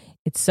tampon.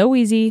 It's so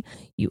easy,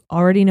 you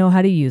already know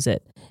how to use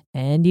it,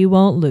 and you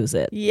won't lose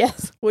it.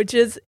 Yes, which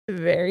is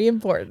very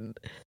important.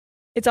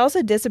 It's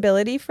also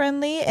disability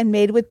friendly and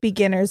made with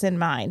beginners in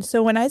mind.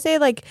 So when I say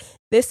like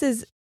this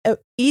is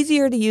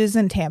easier to use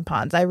than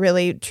tampons, I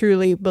really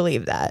truly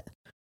believe that.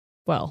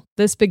 Well,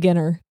 this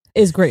beginner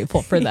is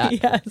grateful for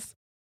that. Yes.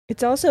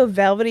 It's also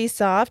velvety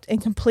soft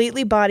and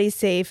completely body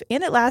safe,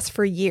 and it lasts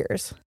for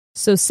years.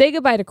 So say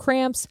goodbye to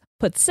cramps,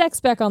 put sex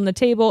back on the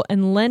table,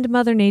 and lend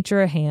Mother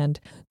Nature a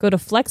hand. Go to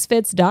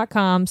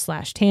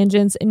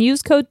flexfits.com/tangents and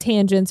use code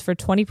TANGENTS for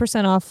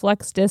 20% off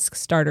Flex Disc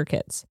starter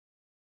kits.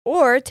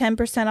 Or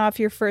 10% off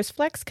your first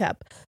Flex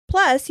Cup.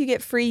 Plus, you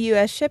get free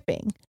U.S.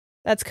 shipping.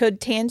 That's code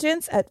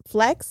TANGENTS at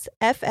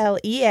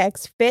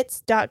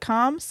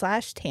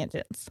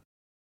fits.com/tangents.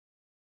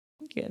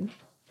 Good.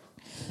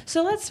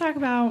 So let's talk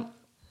about...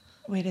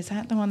 Wait, is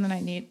that the one that I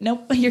need?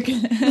 Nope, you're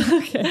good.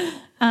 Okay.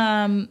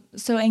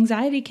 So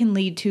anxiety can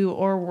lead to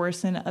or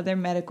worsen other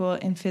medical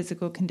and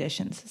physical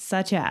conditions,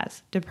 such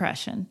as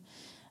depression.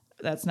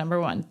 That's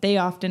 #1. They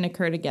often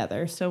occur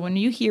together. So when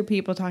you hear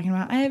people talking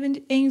about, I have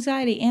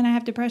anxiety and I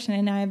have depression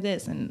and I have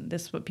this, and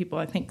this is what people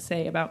I think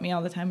say about me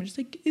all the time. I'm just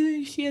like,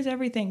 she has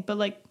everything. But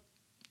like,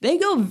 they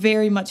go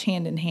very much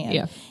hand in hand.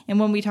 Yeah. And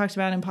when we talked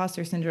about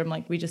imposter syndrome,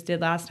 like we just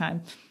did last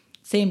time,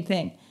 same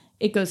thing.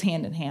 It goes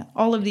hand in hand.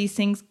 All of these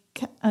things,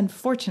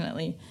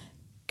 unfortunately,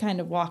 kind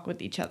of walk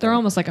with each other. They're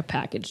almost like a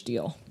package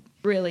deal.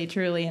 Really,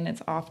 truly, and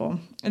it's awful.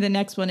 And the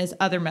next one is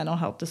other mental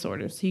health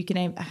disorders. So you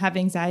can have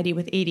anxiety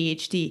with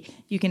ADHD.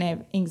 You can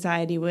have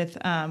anxiety with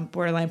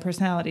borderline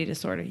personality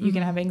disorder. You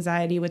can have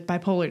anxiety with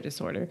bipolar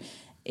disorder.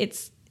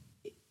 It's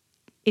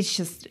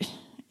just,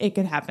 it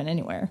could happen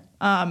anywhere.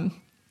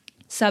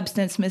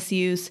 Substance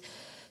misuse,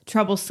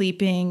 trouble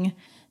sleeping,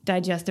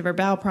 digestive or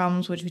bowel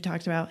problems, which we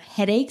talked about,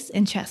 headaches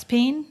and chest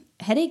pain.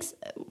 Headaches,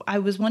 I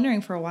was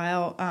wondering for a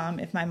while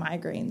if my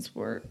migraines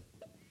were...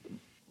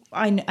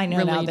 I know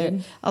related. Now that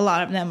a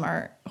lot of them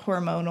are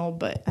hormonal,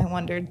 but I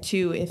wondered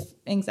too if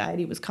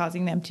anxiety was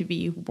causing them to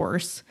be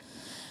worse.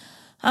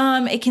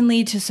 It can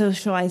lead to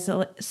social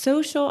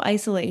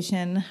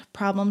isolation,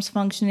 problems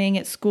functioning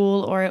at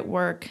school or at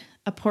work,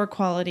 a poor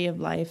quality of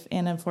life,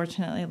 and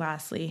unfortunately,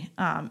 lastly,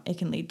 it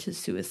can lead to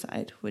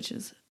suicide, which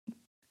is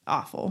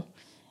awful.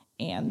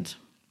 And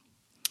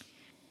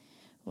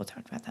we'll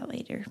talk about that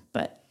later.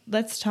 But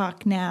let's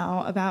talk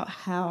now about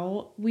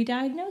how we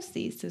diagnose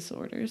these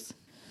disorders.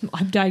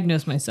 I've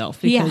diagnosed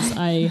myself because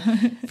I,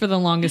 for the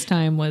longest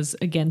time, was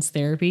against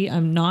therapy.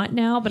 I'm not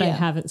now, but I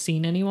haven't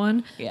seen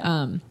anyone.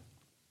 Yeah.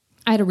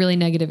 I had a really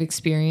negative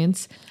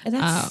experience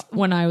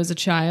when I was a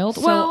child.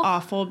 So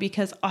awful,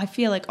 because I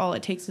feel like all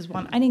it takes is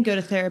one. I didn't go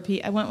to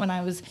therapy. I went when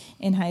I was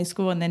in high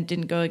school and then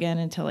didn't go again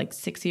until like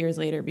 6 years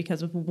later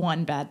because of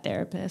one bad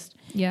therapist.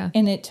 Yeah.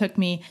 And it took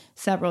me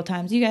several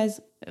times. You guys,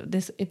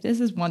 if this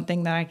is one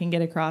thing that I can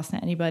get across to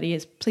anybody,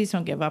 is please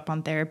don't give up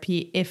on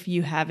therapy if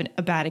you have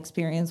a bad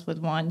experience with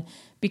one,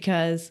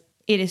 because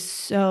it is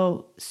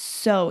so,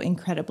 so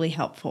incredibly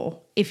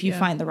helpful if you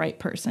find the right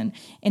person.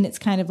 And it's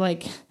kind of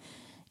like,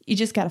 you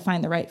just got to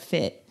find the right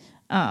fit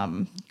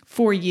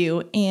for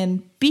you,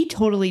 and be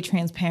totally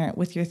transparent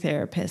with your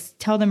therapist.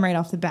 Tell them right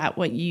off the bat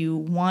what you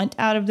want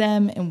out of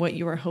them and what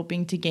you are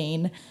hoping to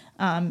gain.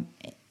 And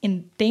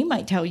they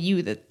might tell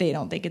you that they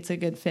don't think it's a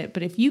good fit.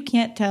 But if you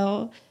can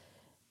tell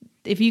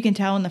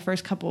in the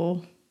first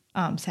couple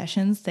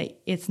sessions that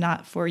it's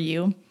not for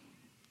you,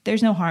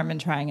 there's no harm in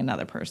trying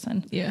another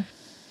person. Yeah.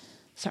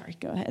 Sorry,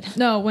 go ahead.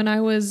 No, when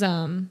I was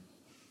in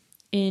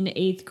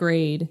 8th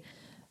grade,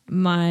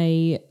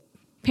 my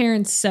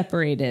parents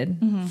separated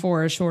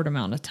for a short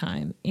amount of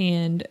time,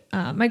 and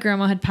my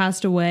grandma had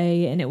passed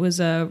away, and it was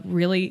a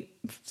really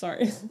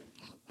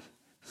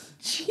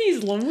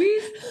jeez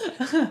Louise.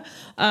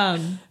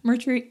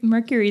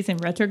 Mercury's in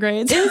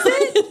retrograde. Is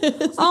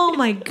it? Oh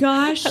my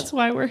gosh, That's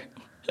why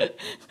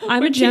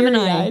I'm a Gemini.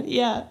 teary-eyed.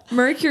 Yeah.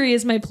 Mercury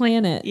is my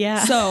planet.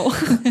 Yeah. So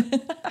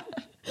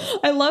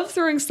I love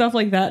throwing stuff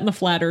like that in the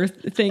flat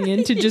earth thing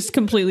in to just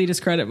completely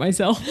discredit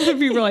myself.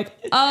 People are like,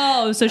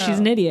 oh, so she's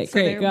an idiot. So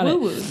Great, got it.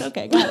 woo-woos.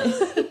 Okay, got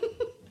it.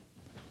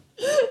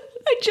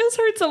 I just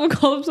heard someone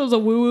call themselves a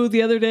woo-woo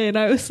the other day, and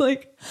I was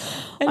like,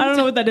 I don't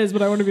know what that is,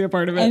 but I want to be a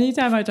part of it.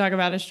 Anytime I talk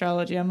about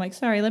astrology, I'm like,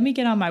 sorry, let me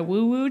get on my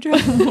woo-woo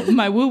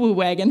my woo-woo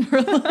wagon for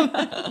a little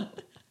bit.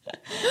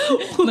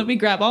 Let me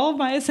grab all of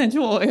my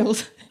essential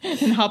oils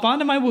and hop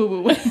onto my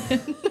woo-woo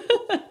wagon.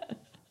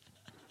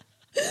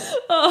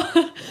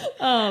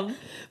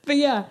 But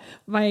yeah,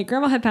 my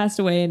grandma had passed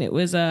away, and it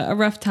was a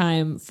rough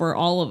time for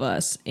all of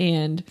us.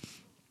 And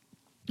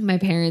my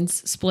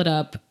parents split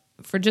up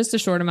for just a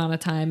short amount of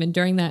time. And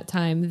during that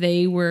time,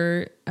 they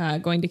were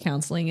going to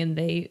counseling, and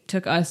they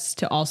took us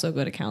to also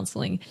go to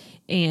counseling.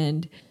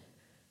 And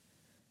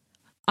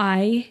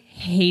I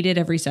hated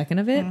every second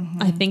of it.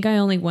 I think I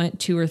only went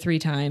 2 or 3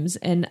 times.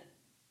 And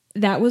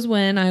that was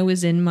when I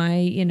was in my,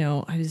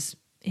 I was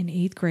in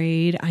 8th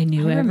grade. I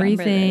knew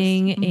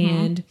everything.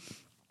 And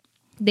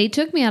they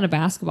took me out of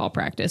basketball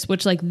practice,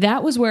 which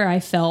that was where I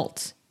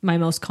felt my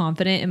most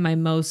confident and my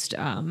most,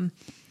 I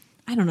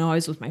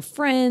was with my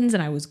friends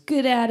and I was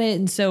good at it.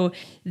 And so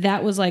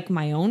that was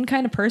my own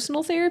kind of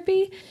personal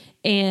therapy.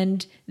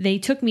 And they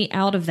took me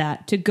out of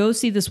that to go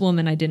see this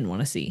woman I didn't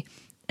want to see.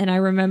 And I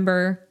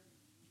remember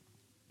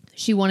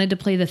she wanted to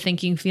play the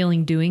thinking,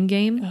 feeling, doing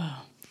game. Oh.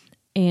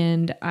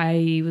 And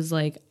I was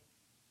like,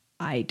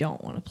 I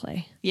don't want to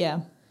play.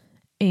 Yeah.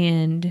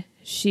 And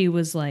she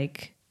was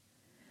like,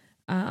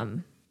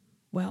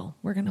 well,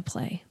 we're going to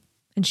play.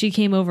 And she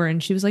came over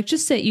and she was like,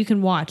 just sit, you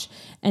can watch.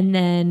 And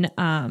then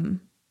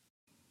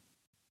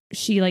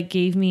she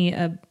gave me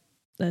a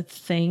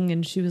thing,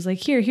 and she was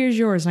like, here's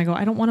yours. And I go,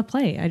 I don't want to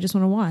play. I just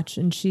want to watch.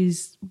 And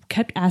she's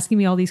kept asking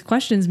me all these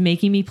questions,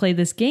 making me play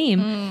this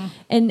game.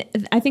 And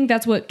I think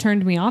that's what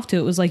turned me off to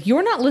it, was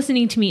you're not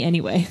listening to me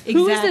anyway. Exactly.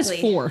 Who is this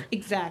for?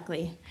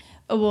 Exactly.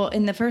 Well,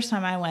 and the first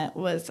time I went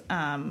was,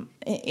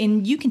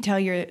 and you can tell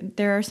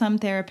there are some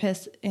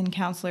therapists and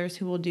counselors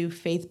who will do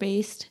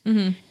faith-based,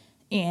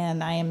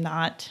 and I am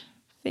not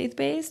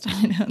faith-based.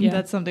 I know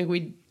that's something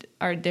we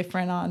are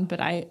different on, but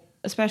I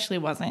especially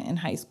wasn't in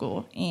high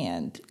school.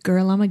 And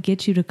girl, I'm gonna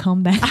get you to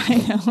come back. I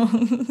know.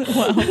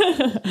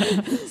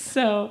 Well,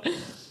 so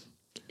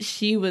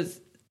she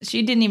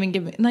didn't even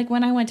give me,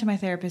 when I went to my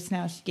therapist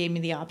now, she gave me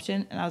the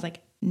option, and I was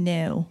like,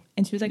 no.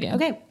 And she was like,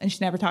 okay. And she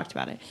never talked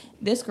about it.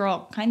 This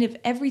girl, kind of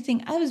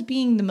everything, I was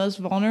being the most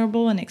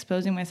vulnerable and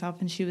exposing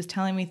myself, and she was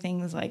telling me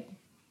things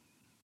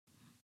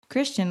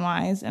Christian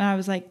wise. And I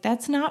was like,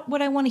 that's not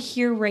what I want to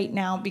hear right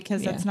now,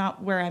 because that's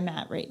not where I'm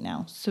at right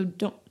now. So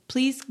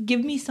please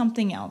give me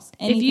something else.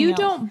 If you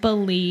don't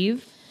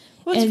believe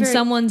in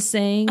someone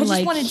saying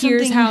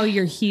here's how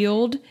you're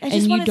healed, and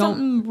you don't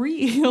something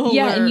real.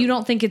 Yeah. And you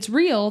don't think it's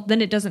real, then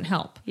it doesn't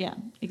help. Yeah,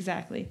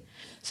 exactly.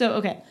 So,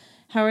 okay.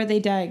 How are they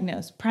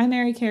diagnosed?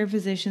 Primary care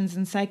physicians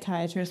and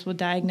psychiatrists will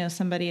diagnose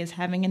somebody as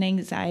having an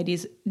anxiety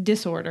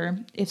disorder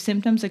if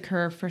symptoms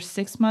occur for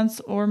 6 months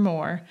or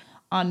more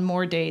on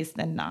more days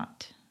than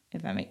not,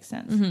 if that makes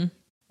sense.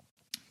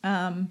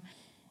 And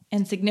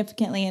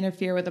significantly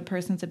interfere with a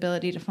person's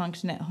ability to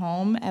function at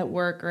home, at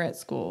work, or at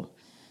school.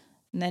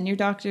 And then your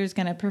doctor is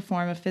going to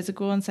perform a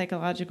physical and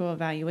psychological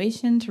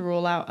evaluation to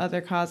rule out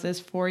other causes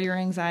for your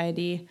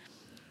anxiety.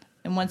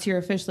 And once you're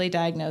officially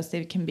diagnosed,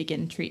 they can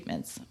begin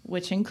treatments,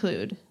 which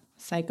include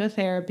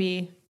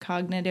psychotherapy,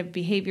 cognitive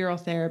behavioral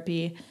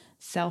therapy,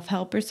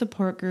 self-help or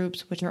support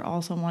groups, which are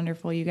also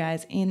wonderful, you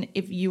guys. And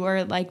if you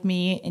are like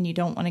me and you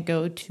don't want to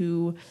go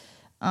to,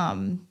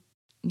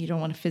 you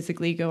don't want to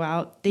physically go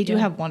out, they do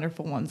have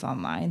wonderful ones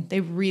online. They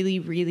really,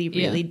 really,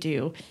 really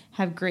do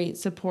have great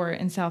support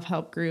and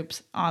self-help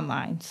groups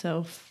online.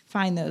 So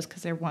find those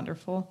because they're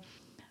wonderful.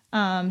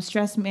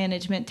 Stress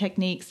management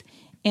techniques,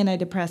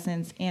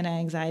 antidepressants,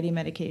 anti-anxiety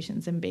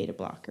medications, and beta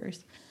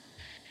blockers.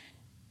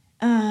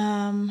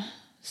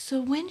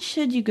 So when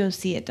should you go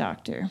see a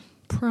doctor?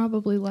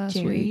 Probably last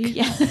week.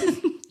 Yeah.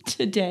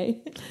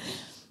 Today.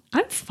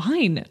 I'm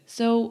fine.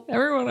 So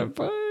Everyone, I'm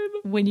fine.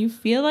 when you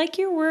feel like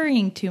you're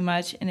worrying too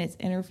much and it's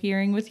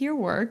interfering with your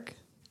work,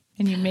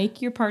 and you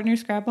make your partner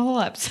scrap a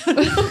whole episode.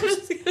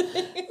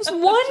 It's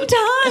one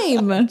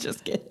time. I'm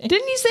just kidding.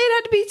 Didn't you say it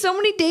had to be so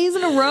many days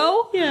in a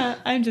row? Yeah,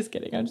 I'm just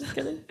kidding.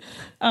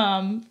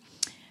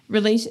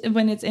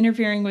 When it's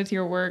interfering with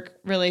your work,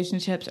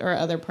 relationships, or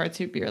other parts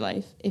of your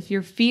life. If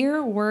your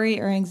fear, worry,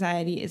 or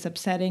anxiety is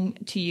upsetting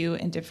to you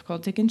and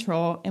difficult to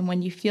control, and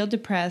when you feel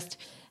depressed,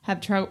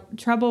 have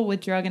trouble with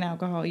drug and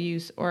alcohol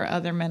use, or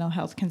other mental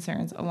health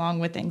concerns along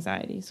with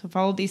anxiety. So if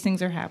all of these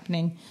things are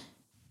happening,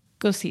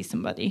 go see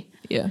somebody.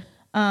 Yeah.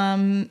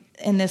 And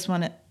this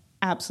one,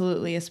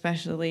 absolutely,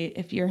 especially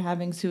if you're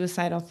having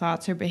suicidal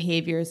thoughts or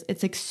behaviors,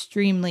 it's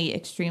extremely,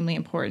 extremely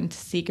important to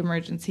seek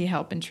emergency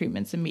help and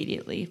treatments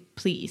immediately,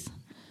 please.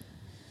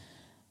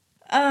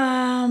 So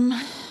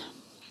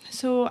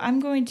I'm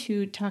going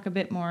to talk a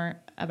bit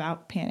more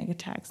about panic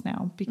attacks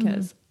now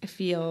because I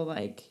feel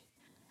like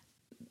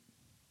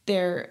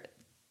they're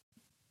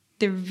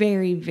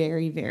very,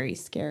 very, very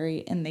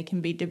scary, and they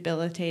can be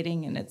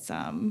debilitating, and it's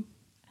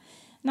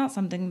not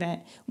something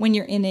that when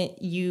you're in it,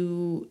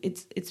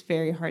 it's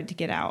very hard to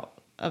get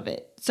out of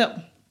it.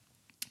 So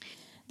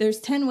there's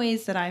 10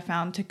 ways that I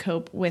found to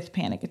cope with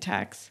panic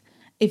attacks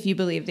if you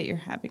believe that you're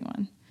having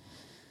one.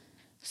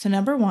 So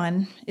number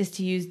 1 is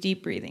to use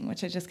deep breathing,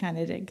 which I just kind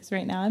of did because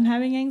right now I'm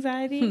having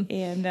anxiety.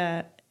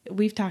 And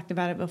we've talked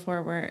about it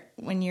before where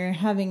when you're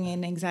having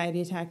an anxiety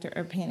attack or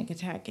a panic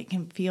attack, it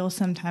can feel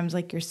sometimes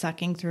like you're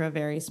sucking through a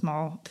very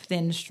small,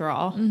 thin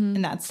straw.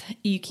 And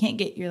you can't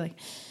get, you're like...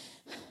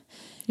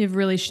 You have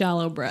really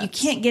shallow breaths. You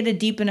can't get a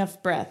deep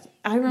enough breath.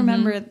 I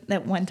remember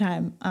that one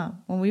time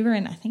when we were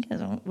in, I think it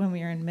was when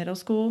we were in middle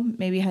school,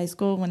 maybe high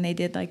school, when they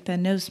did like the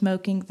no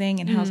smoking thing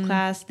in house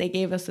class, they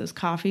gave us those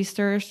coffee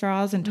stirrer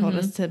straws and told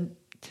us to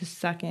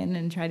suck in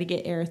and try to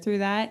get air through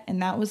that.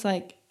 And that was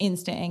like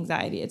instant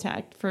anxiety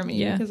attack for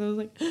me because I was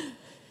like,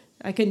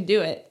 I couldn't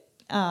do it.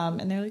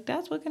 And they're like,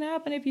 that's what can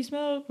happen if you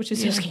smoke, which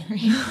is so scary.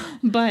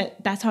 But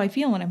that's how I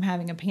feel when I'm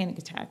having a panic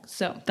attack.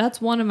 So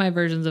that's one of my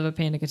versions of a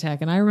panic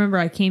attack. And I remember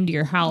I came to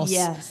your house.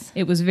 Yes.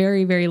 It was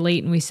very, very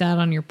late, and we sat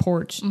on your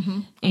porch.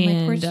 On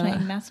my porch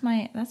swing. That's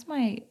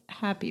my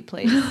happy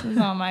place. Is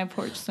on my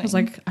porch swing. I was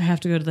like, I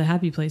have to go to the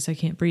happy place. I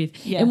can't breathe.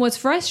 Yeah. And what's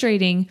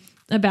frustrating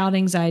about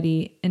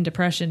anxiety and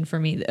depression for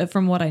me,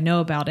 from what I know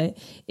about it,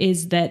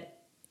 is that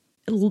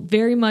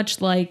very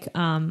much like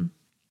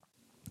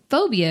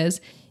phobias,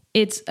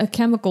 it's a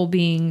chemical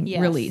being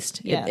released.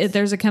 Yes.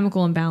 There's a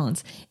chemical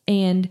imbalance.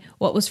 And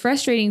what was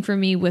frustrating for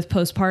me with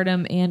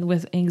postpartum and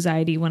with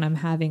anxiety when I'm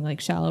having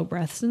like shallow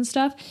breaths and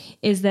stuff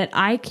is that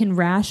I can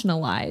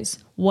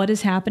rationalize what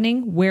is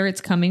happening, where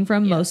it's coming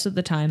from most of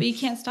the time. But you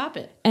can't stop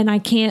it. And I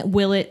can't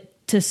will it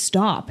to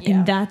stop. Yeah.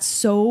 And that's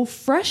so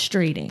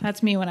frustrating.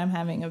 That's me when I'm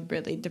having a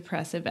really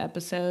depressive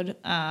episode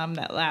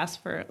that lasts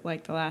for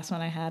like the last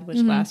one I had, which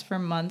lasts for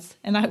months.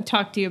 And I would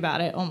talk to you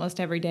about it almost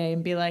every day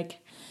and be like,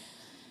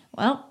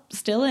 well,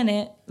 still in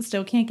it,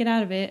 still can't get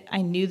out of it.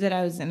 I knew that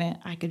I was in it.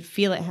 I could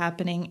feel it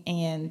happening.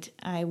 And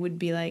I would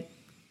be like,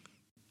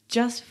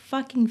 just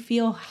fucking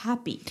feel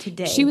happy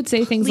today. She would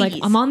say things like,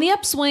 I'm on the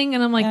upswing.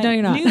 And I'm like, no,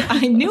 you're not.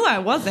 I knew I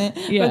wasn't.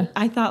 Yeah. But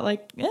I thought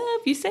like,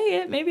 if you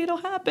say it, maybe it'll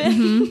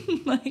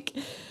happen.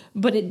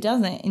 But it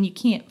doesn't. And you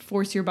can't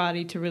force your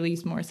body to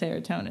release more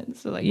serotonin.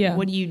 So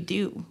what do you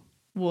do?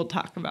 We'll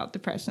talk about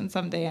depression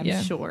someday,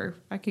 I'm sure.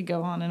 I could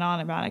go on and on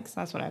about it because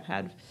that's what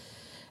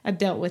I've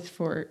dealt with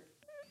for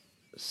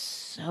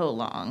so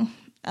long.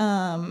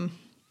 But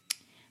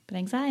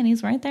anxiety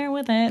is right there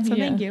with it. So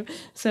thank you.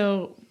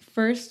 So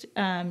first,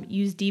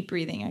 use deep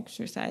breathing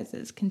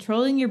exercises.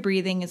 Controlling your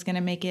breathing is going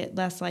to make it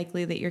less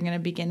likely that you're going to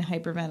begin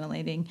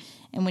hyperventilating.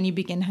 And when you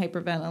begin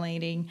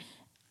hyperventilating,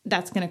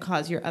 that's going to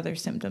cause your other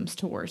symptoms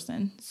to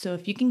worsen. So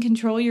if you can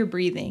control your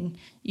breathing,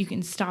 you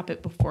can stop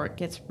it before it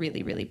gets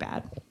really, really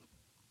bad.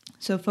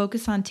 So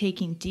focus on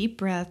taking deep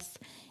breaths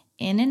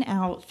in and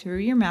out through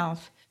your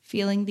mouth,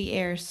 feeling the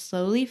air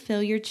slowly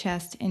fill your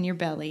chest and your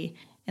belly,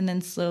 and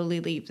then slowly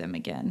leave them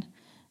again.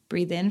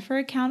 Breathe in for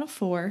a count of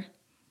 4,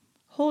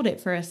 hold it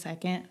for a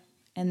second,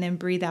 and then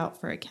breathe out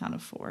for a count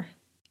of 4.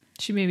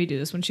 She made me do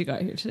this when she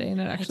got here today,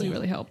 and it actually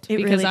really helped. It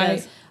because really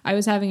does. I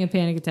was having a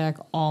panic attack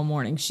all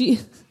morning.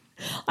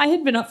 I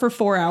had been up for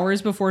 4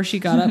 hours before she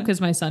got up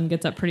because my son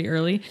gets up pretty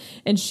early.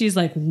 And she's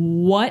like,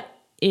 what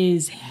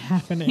is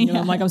happening? And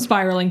I'm like, I'm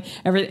spiraling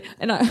everything.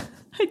 And I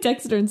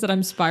texted her and said,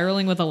 I'm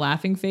spiraling with a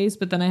laughing face.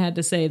 But then I had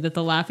to say that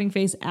the laughing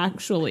face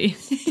actually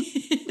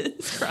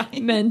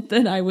meant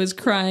that I was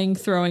crying,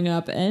 throwing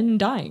up, and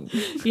dying.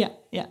 Yeah.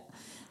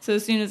 So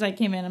as soon as I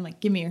came in, I'm like,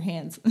 give me your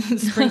hands.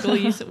 Sprinkle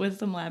you with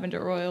some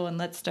lavender oil and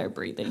let's start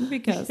breathing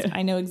because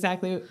I know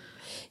exactly.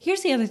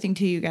 Here's the other thing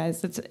too, you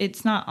guys.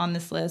 It's not on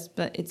this list,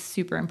 but it's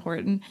super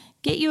important.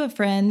 Get you a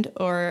friend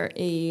or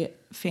a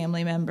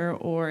family member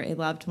or a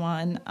loved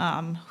one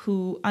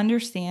who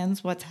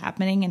understands what's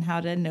happening and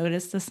how to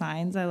notice the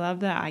signs. I love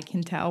that I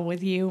can tell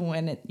with you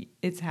when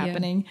it's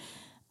happening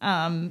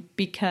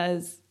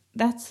because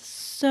that's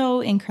so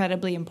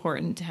incredibly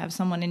important to have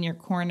someone in your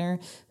corner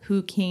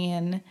who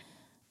can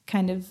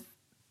kind of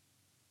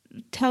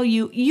tell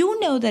you,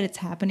 that it's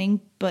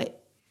happening,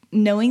 but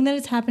knowing that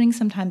it's happening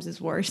sometimes is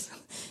worse.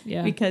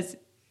 Yeah. Because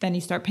then you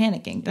start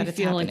panicking that it's happening.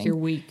 You feel like you're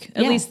weak.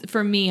 At least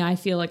for me, I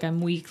feel like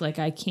I'm weak. Like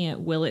I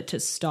can't will it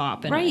to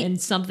stop. And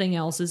something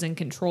else is in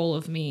control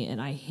of me. And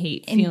I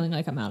hate feeling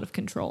like I'm out of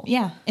control.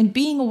 Yeah. And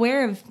being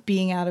aware of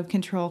being out of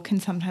control can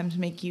sometimes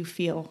make you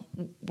feel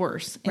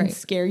worse and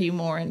scare you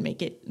more and make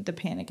the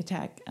panic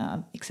attack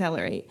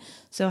accelerate.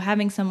 So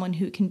having someone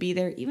who can be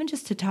there, even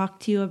just to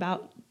talk to you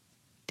about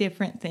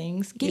different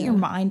things, get your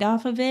mind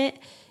off of it,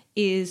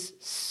 is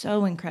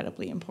so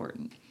incredibly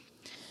important.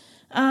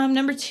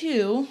 Number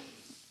 2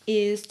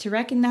 is to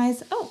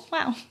recognize,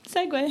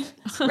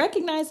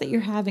 recognize that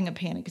you're having a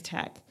panic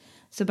attack.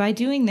 So by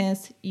doing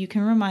this, you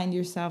can remind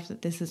yourself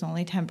that this is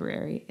only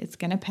temporary. It's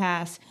going to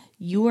pass.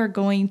 You are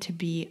going to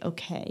be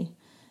okay.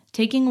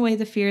 Taking away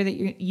the fear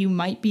that you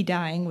might be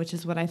dying, which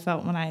is what I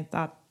felt when I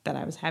thought that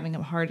I was having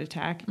a heart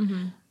attack.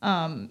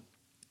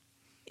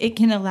 It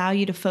can allow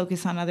you to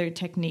focus on other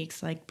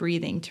techniques like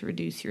breathing to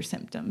reduce your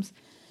symptoms.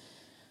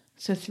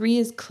 So 3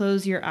 is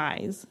close your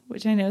eyes,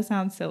 which I know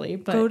sounds silly,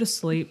 but go to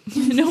sleep.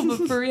 No,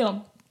 but for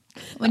real.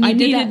 When you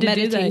do that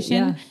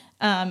meditation,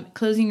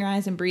 closing your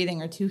eyes and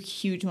breathing are 2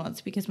 huge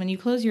ones because when you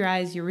close your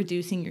eyes, you're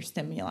reducing your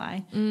stimuli,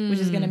 which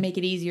is going to make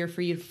it easier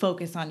for you to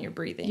focus on your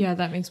breathing. Yeah,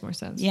 that makes more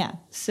sense. Yeah.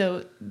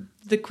 So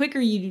the quicker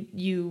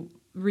you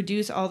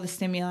reduce all the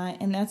stimuli,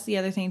 and that's the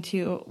other thing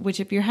too, which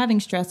if you're having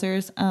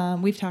stressors,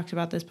 we've talked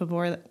about this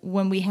before,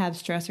 when we have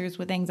stressors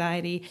with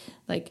anxiety,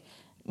 like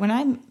when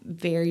I'm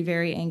very,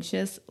 very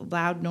anxious,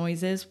 loud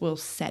noises will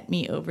set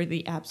me over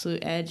the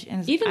absolute edge.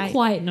 And even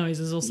quiet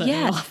noises will set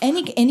me off.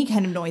 Any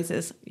kind of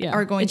noises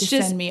are going to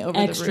send me over the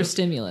roof. Extra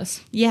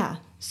stimulus. Yeah.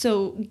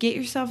 So get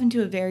yourself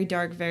into a very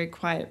dark, very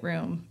quiet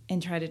room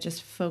and try to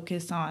just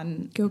focus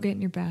on... Go get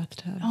in your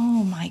bathtub.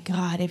 Oh my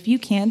God. If you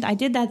can't. I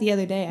did that the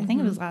other day. I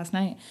think it was last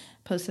night.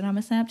 Posted on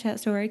my Snapchat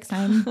story because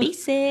I'm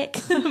basic.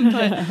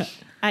 But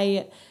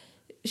I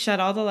shut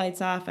all the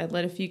lights off. I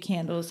lit a few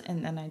candles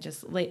and then I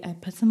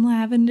put some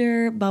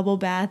lavender bubble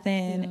bath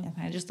in and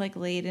I just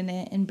laid in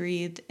it and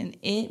breathed. And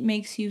it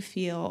makes you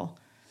feel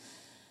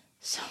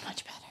so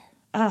much better.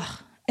 Ugh.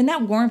 And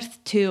that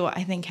warmth, too,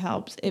 I think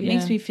helps. It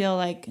makes me feel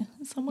like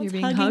someone's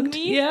hugging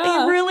me.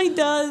 Yeah. It really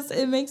does.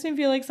 It makes me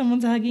feel like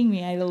someone's hugging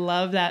me. I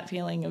love that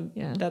feeling of,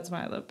 that's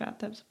why I love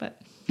bathtubs.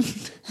 But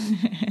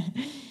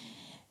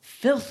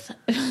filth.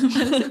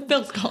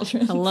 Filth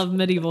cauldrons. I love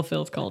medieval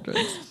filth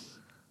cauldrons.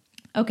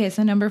 Okay,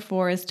 so number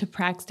 4 is to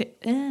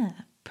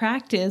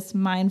practice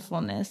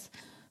mindfulness.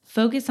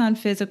 Focus on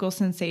physical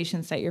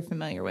sensations that you're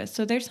familiar with.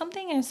 So there's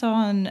something I saw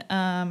on,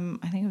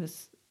 I think it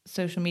was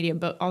social media,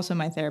 but also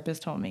my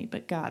therapist told me,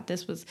 but God,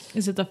 this was...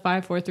 Is it the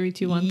 5, 4, 3,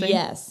 2, 1 thing?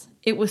 Yes.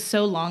 It was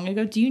so long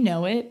ago. Do you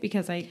know it?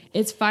 Because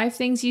It's 5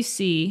 things you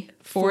see,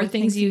 4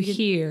 things you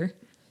hear,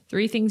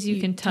 3 things you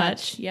can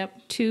touch.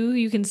 Yep. 2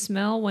 you can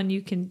smell, 1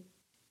 you can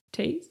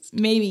taste.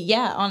 Maybe,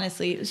 yeah,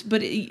 honestly.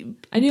 But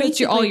I knew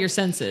it's all your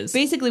senses.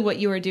 Basically what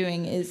you are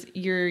doing is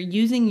you're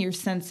using your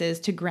senses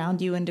to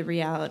ground you into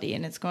reality,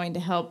 and it's going to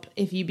help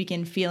if you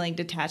begin feeling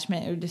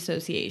detachment or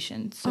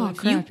dissociation. So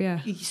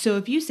So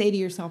if you say to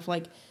yourself,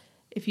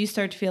 if you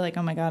start to feel like,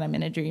 oh my God, I'm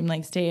in a dream,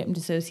 I'm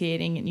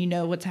dissociating, and you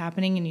know what's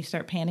happening and you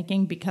start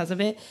panicking because of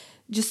it,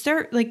 just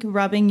start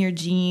rubbing your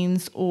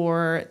jeans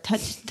or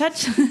touch.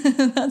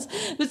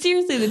 But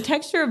seriously, the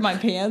texture of my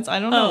pants, I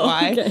don't know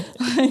why.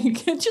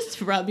 Okay.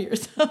 Just rub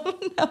yourself.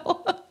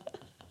 No.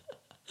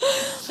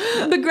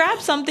 But grab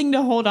something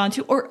to hold on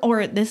to,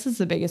 or this is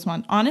the biggest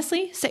one.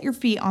 Honestly, set your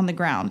feet on the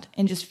ground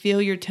and just feel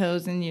your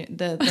toes and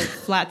the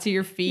flats of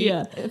your feet.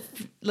 Yeah.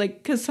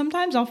 Because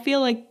sometimes I'll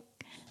feel like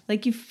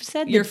you've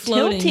said, you're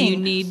floating. Tilting, you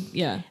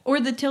need, or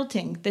the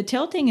tilting. The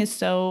tilting is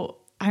so.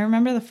 I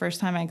remember the first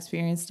time I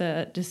experienced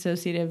a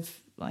dissociative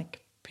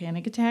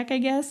panic attack, I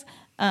guess.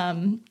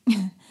 My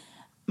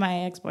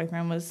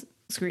ex-boyfriend was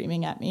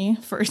screaming at me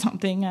for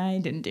something I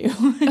didn't do.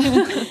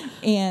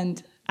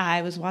 And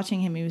I was watching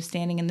him. He was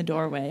standing in the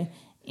doorway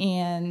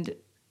and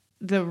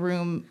the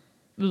room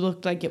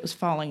looked like it was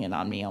falling in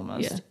on me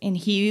almost. Yeah. And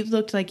he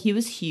looked like he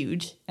was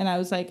huge. And I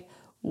was like,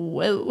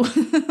 whoa,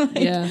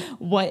 like,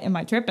 what am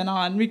I tripping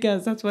on?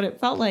 Because that's what it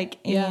felt like.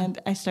 And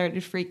I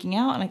started freaking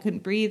out and I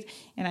couldn't breathe.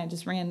 And I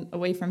just ran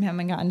away from him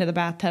and got into the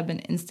bathtub,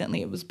 and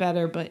instantly it was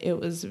better. But it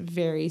was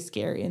very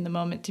scary in the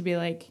moment to be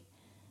like,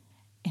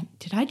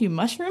 did I do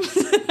mushrooms?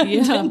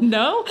 Yeah.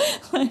 No,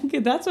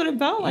 like that's what it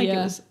felt like. It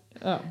was,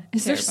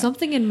 is there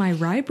something in my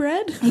rye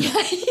bread?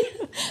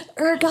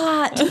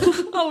 Ergot.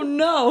 Oh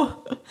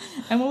no,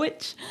 I'm a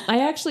witch.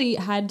 I actually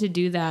had to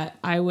do that.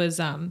 I was,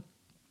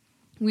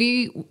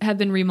 we have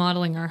been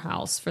remodeling our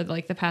house for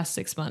like the past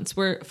 6 months.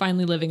 We're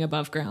finally living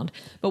above ground.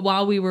 But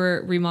while we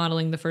were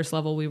remodeling the first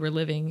level, we were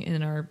living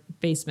in our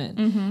basement.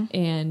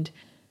 And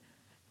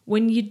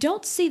when you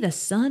don't see the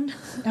sun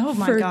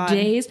for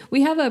days,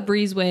 we have a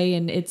breezeway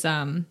and it's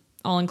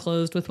all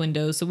enclosed with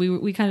windows. So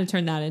we kind of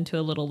turned that into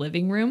a little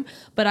living room.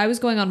 But I was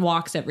going on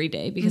walks every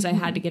day because I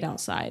had to get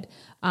outside.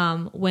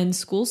 When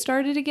school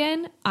started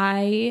again,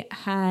 I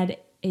had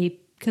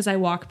because I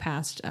walked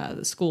past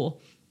the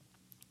school,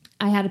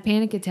 I had a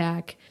panic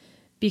attack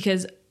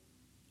because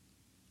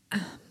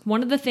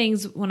one of the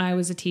things when I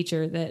was a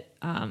teacher that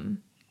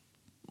one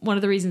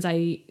of the reasons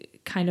I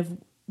kind of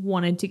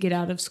wanted to get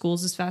out of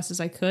schools as fast as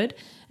I could,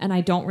 and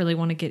I don't really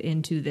want to get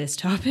into this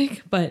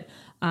topic, but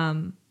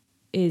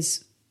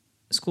is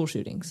school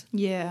shootings.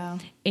 Yeah.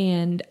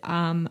 And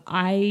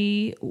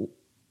I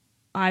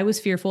was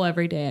fearful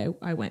every day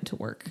I went to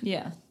work.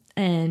 Yeah.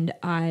 And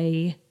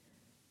I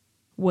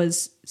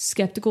was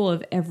skeptical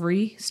of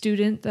every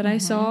student that I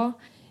saw.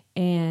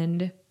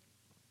 And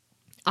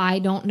I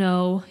don't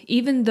know,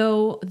 even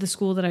though the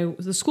schools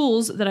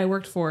that I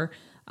worked for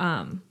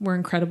were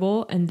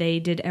incredible and they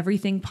did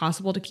everything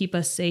possible to keep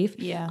us safe.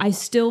 Yeah. I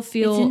still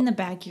feel it's in the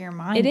back of your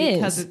mind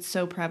because it's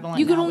so prevalent.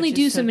 You can now, only which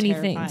do is so many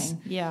terrifying. things.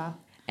 Yeah.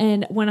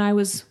 And when I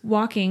was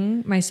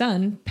walking my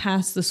son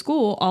past the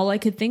school, all I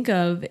could think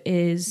of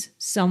is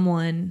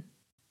someone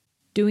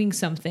doing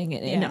something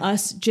and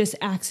us just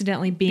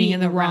accidentally being in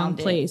the wrong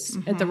place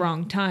at the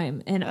wrong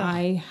time. And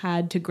I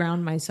had to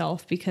ground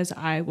myself because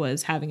I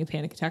was having a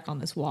panic attack on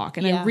this walk.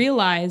 And I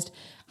realized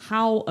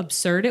how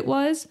absurd it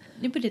was,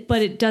 but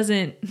it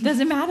doesn't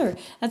matter.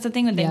 That's the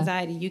thing with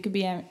anxiety. You could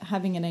be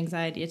having an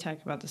anxiety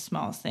attack about the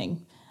smallest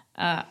thing.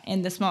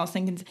 And the smallest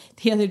thing,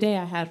 the other day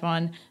I had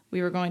one,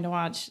 we were going to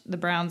watch the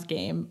Browns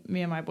game,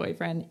 me and my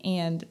boyfriend,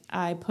 and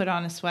I put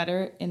on a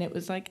sweater and it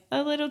was like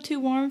a little too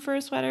warm for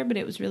a sweater, but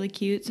it was really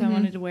cute. So I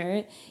wanted to wear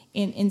it,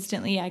 and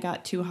instantly I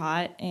got too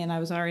hot and I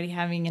was already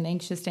having an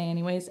anxious day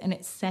anyways. And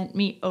it sent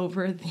me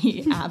over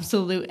the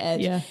absolute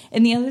edge.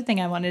 And the other thing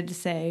I wanted to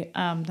say,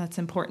 that's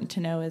important to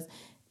know is,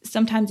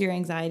 sometimes your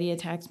anxiety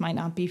attacks might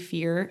not be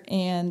fear.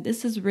 And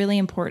this is really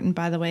important,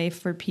 by the way,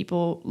 for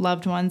people,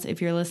 loved ones.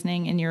 If you're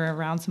listening and you're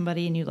around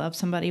somebody and you love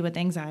somebody with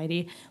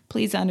anxiety,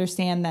 please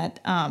understand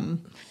that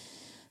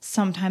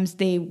sometimes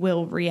they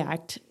will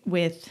react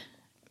with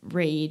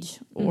rage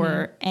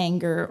or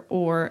anger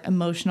or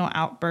emotional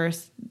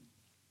outbursts.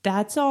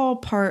 That's all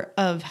part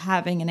of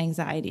having an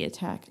anxiety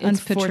attack.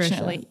 It's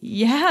unfortunately. Patricia.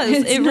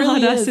 Yes, it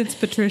really is. It's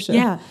Patricia.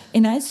 Yeah.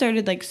 And I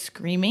started like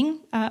screaming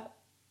at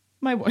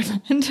my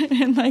boyfriend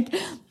and like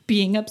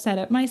being upset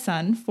at my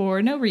son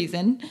for no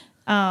reason.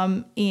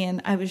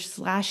 And I was just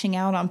lashing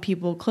out on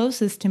people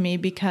closest to me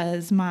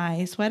because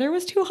my sweater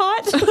was too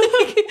hot,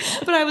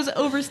 but I was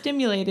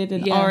overstimulated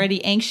and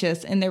already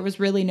anxious. And there was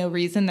really no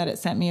reason that it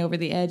sent me over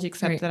the edge,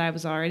 except that I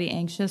was already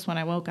anxious when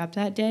I woke up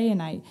that day.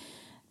 And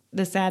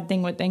the sad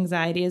thing with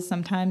anxiety is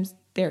sometimes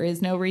there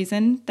is no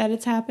reason that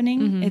it's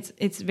happening.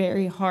 It's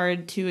very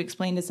hard to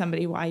explain to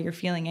somebody why you're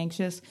feeling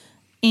anxious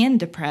and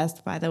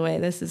depressed, by the way.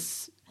 This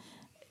is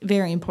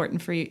very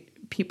important for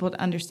people to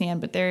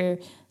understand, but there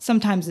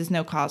sometimes is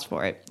no cause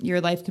for it.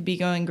 Your life could be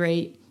going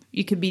great.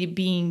 You could be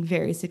being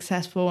very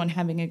successful and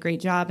having a great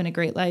job and a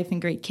great life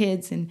and great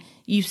kids, and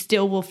you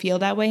still will feel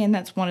that way. And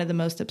that's one of the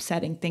most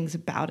upsetting things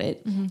about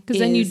it. Because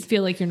then you'd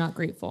feel like you're not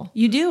grateful.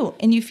 You do.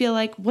 And you feel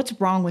like, what's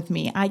wrong with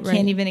me? I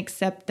can't even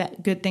accept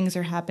that good things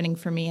are happening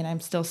for me, and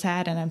I'm still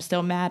sad and I'm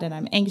still mad and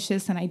I'm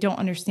anxious and I don't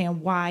understand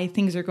why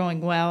things are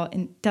going well,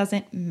 and it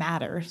doesn't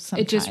matter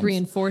sometimes. It just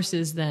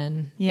reinforces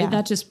then.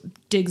 That just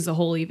digs the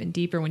hole even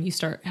deeper when you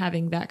start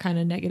having that kind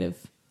of negative.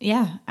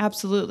 Yeah,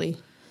 absolutely.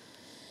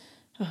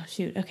 Oh,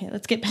 shoot. Okay,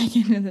 let's get back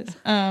into this.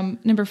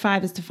 Number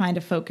 5 is to find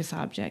a focus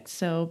object.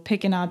 So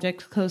pick an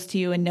object close to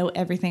you and know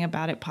everything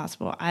about it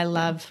possible. I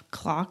love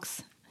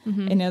clocks.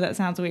 I know that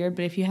sounds weird,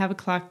 but if you have a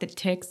clock that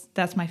ticks,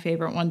 that's my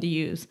favorite one to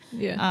use.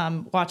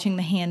 Watching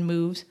the hand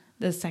moves,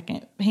 the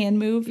second hand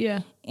move,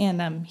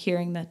 and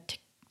hearing the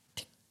tick,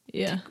 tick,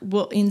 tick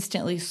will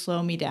instantly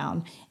slow me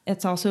down.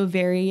 It's also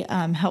very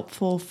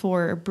helpful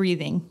for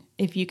breathing.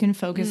 If you can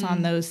focus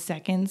on those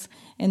seconds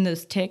and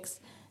those ticks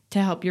to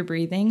help your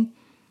breathing,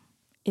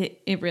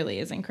 it really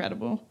is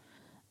incredible.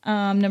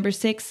 Number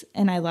 6,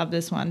 and I love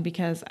this one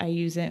because I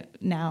use it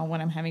now when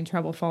I'm having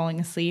trouble falling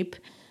asleep,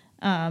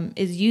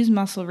 is use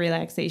muscle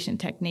relaxation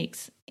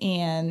techniques.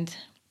 And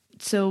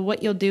so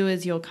what you'll do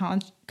is you'll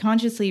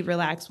consciously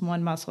relax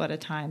one muscle at a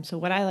time. So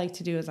what I like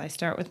to do is I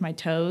start with my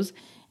toes,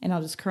 and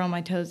I'll just curl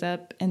my toes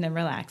up and then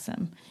relax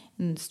them.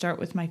 And start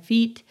with my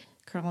feet,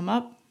 curl them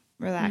up,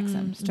 relax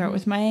them. Start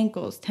with my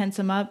ankles, tense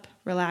them up,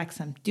 relax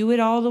them. Do it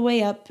all the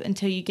way up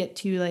until you get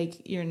to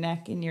like your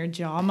neck and your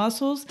jaw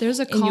muscles. There's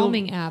a And you'll-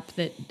 calming app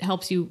that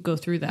helps you go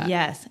through that.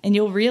 Yes. And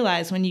you'll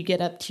realize when you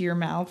get up to your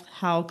mouth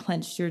how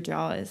clenched your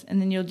jaw is.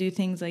 And then you'll do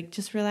things like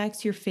just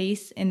relax your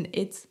face. And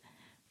it's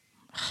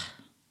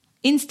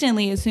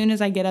instantly, as soon as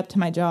I get up to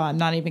my jaw, I'm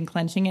not even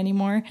clenching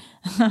anymore.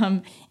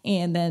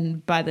 And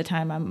then by the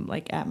time I'm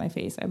like at my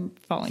face, I'm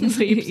falling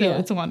asleep. So Yeah.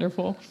 it's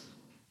wonderful.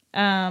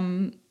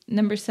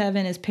 Number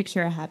 7 is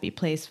picture a happy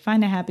place.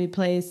 Find a happy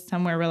place,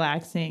 somewhere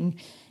relaxing,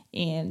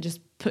 and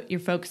just put your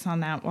focus on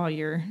that while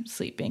you're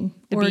sleeping.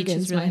 The beach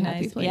Oregon's is really my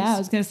happy nice. place. Yeah, I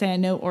was going to say, I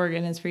know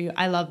Oregon is for you.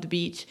 I love the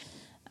beach.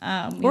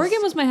 Oregon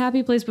was my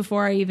happy place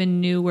before I even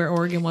knew where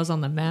Oregon was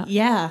on the map.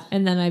 Yeah.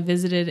 And then I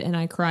visited and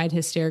I cried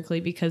hysterically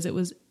because it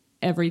was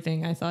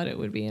everything I thought it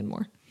would be and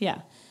more.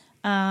 Yeah.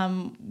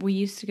 We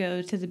used to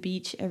go to the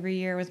beach every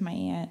year with my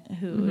aunt,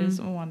 who is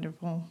a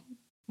wonderful,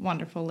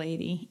 wonderful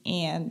lady.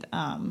 And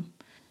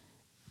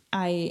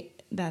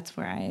that's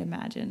where I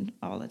imagine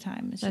all the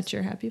time. It's That's just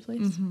your happy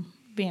place?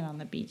 being on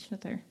the beach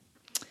with her.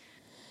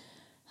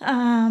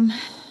 I'm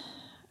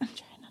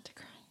trying not to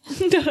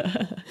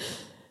cry.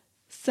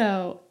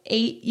 So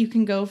 8, you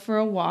can go for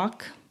a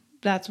walk.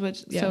 That's what.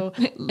 So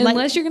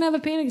Unless you're going to have a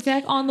panic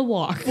attack on the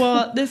walk.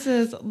 well, this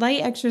is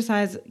light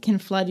exercise can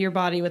flood your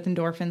body with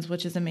endorphins,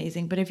 which is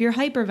amazing. But if you're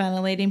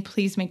hyperventilating,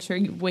 please make sure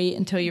you wait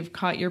until you've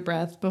caught your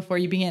breath before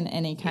you begin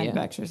any kind of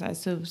exercise.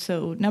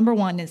 So number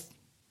 1 is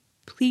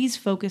please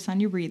focus on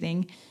your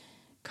breathing,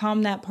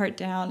 calm that part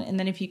down, and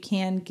then if you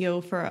can,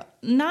 go for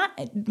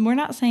we're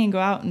not saying go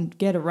out and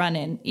get a run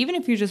in. Even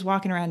if you're just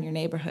walking around your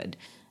neighborhood,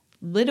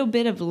 little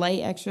bit of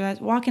light exercise,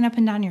 walking up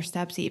and down your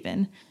steps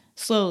even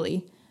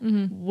slowly.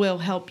 Will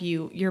help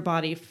your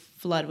body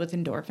flood with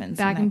endorphins.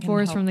 Back that and can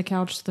forth help. from the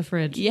couch to the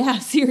fridge. Yeah,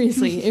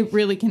 seriously, it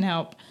really can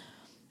help.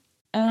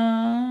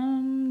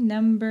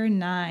 Number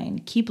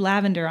 9, keep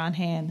lavender on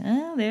hand.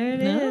 Oh, there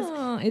it is.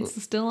 No,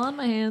 it's still on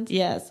my hands.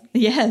 Yes.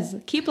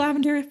 Keep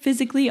lavender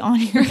physically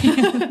on your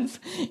hands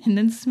and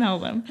then smell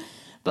them.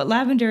 But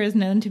lavender is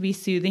known to be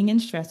soothing and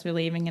stress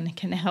relieving and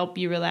can help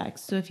you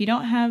relax. So if you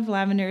don't have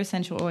lavender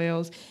essential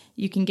oils,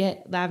 you can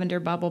get lavender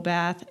bubble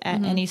bath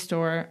at any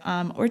store,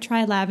 or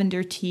try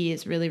lavender tea.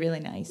 Is really, really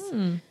nice.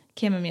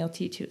 Chamomile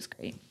tea too is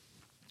great.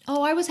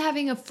 Oh, I was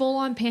having a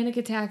full-on panic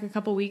attack a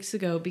couple weeks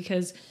ago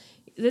because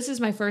this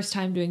is my first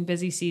time doing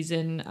busy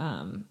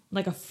season,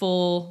 like a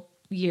full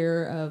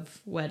year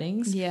of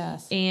weddings.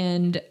 Yes.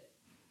 And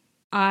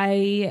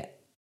I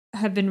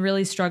have been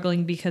really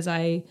struggling because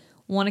I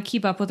want to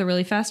keep up with a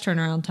really fast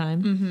turnaround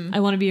time. I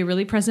want to be a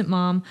really present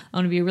mom. I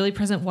want to be a really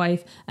present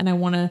wife. And I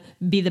want to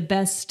be the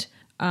best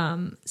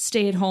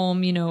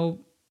stay-at-home,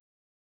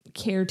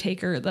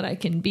 caretaker that I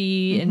can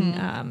be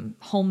and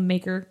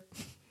homemaker.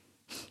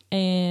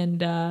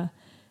 And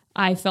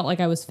I felt like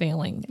I was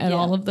failing at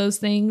all of those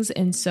things.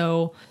 And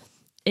so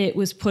it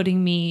was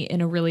putting me in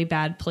a really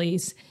bad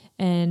place.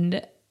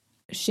 And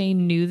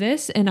Shane knew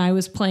this, and I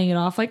was playing it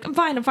off like, I'm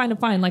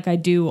fine, like I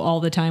do all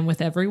the time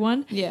with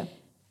everyone. Yeah.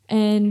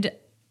 And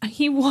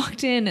he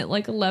walked in at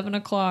like 11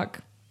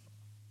 o'clock,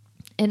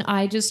 and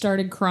I just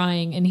started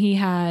crying, and he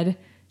had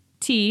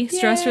tea,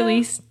 stress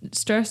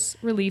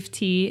relief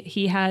tea.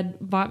 He had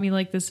bought me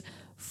like this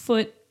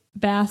foot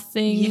bath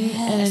thing.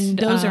 And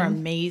those are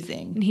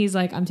amazing. and he's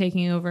like, I'm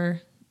taking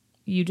over.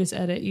 You just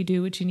edit. You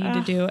do what you need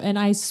to do. And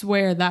I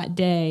swear that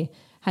day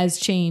has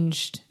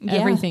changed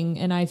everything.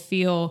 And I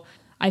feel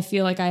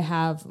like I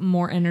have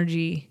more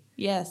energy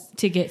Yes.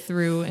 to get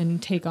through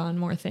and take on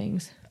more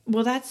things.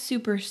 Well, that's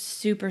super,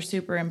 super,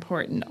 super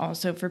important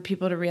also for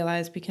people to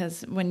realize,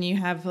 because when you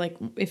have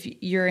if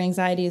your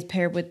anxiety is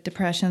paired with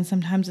depression,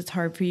 sometimes it's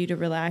hard for you to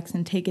relax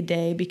and take a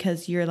day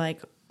because you're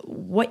like,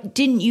 what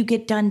didn't you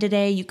get done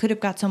today? You could have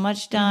got so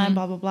much done,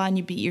 blah, blah, blah. And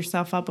you beat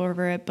yourself up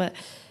over it. But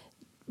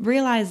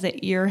realize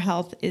that your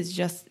health is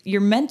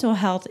your mental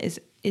health is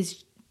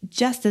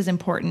just as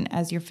important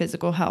as your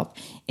physical health.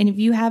 And if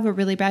you have a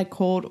really bad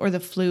cold or the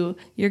flu,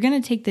 you're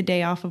going to take the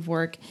day off of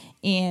work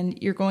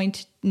and you're going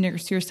to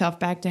nurse yourself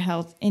back to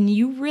health. And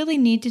you really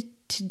need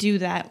to do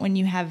that when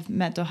you have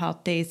mental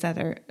health days that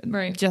are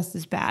just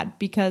as bad.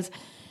 Because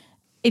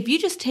if you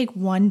just take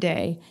one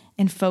day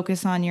and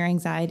focus on your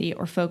anxiety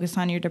or focus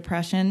on your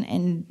depression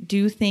and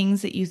do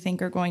things that you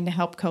think are going to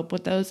help cope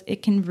with those,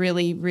 it can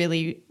really,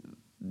 really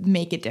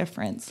make a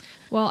difference.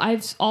 Well,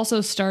 I've also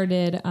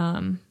started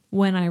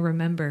when I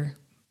remember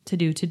to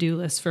do to-do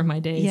lists for my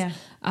days,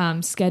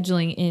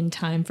 scheduling in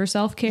time for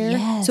self-care.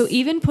 Yes. So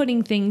even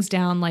putting things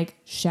down like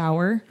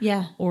shower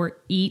or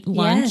eat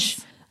lunch,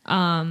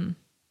 because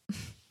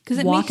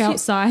walk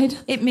outside.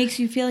 It makes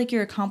you feel like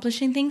you're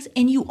accomplishing things,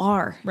 and you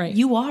are. Right.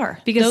 You are.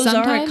 Because Those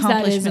sometimes are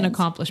that is an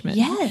accomplishments.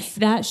 accomplishment. Yes.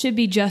 That should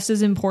be just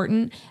as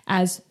important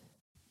as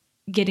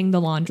getting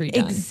the laundry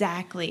done.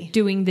 Exactly.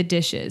 Doing the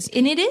dishes.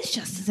 And it is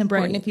just as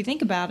important if you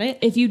think about it.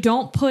 If you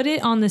don't put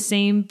it on the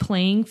same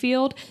playing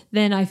field,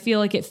 then I feel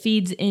like it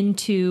feeds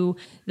into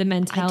the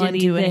mentality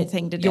do that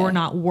anything today. you're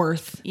not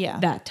worth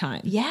that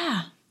time.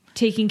 Yeah.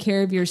 Taking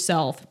care of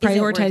yourself,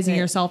 Isn't worth prioritizing it.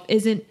 yourself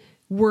isn't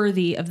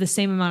worthy of the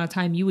same amount of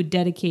time you would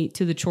dedicate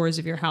to the chores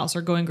of your house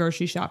or going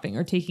grocery shopping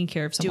or taking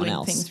care of someone doing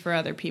else. things for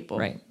other people.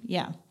 Right.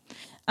 Yeah.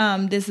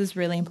 This is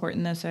really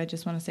important though, so I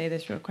just want to say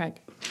this real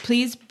quick.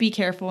 Please be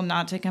careful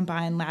not to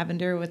combine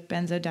lavender with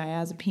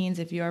benzodiazepines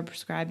if you are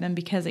prescribed them,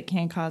 because it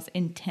can cause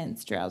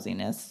intense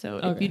drowsiness. So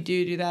if you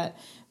do that,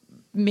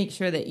 make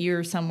sure that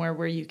you're somewhere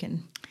where you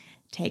can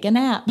take a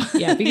nap.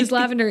 Yeah, because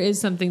lavender is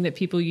something that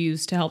people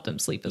use to help them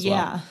sleep as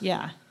well.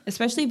 Yeah.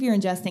 Especially if you're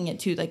ingesting it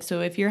too. Like, so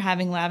if you're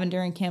having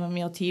lavender and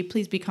chamomile tea,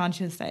 please be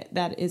conscious that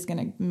that is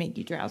going to make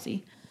you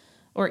drowsy,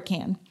 or it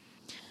can.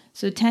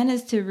 So 10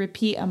 is to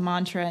repeat a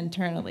mantra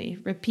internally.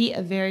 Repeat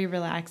a very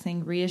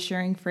relaxing,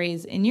 reassuring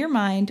phrase in your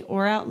mind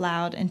or out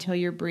loud until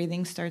your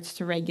breathing starts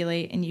to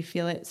regulate and you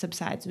feel it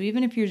subside. So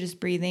even if you're just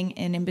breathing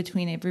and in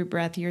between every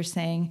breath you're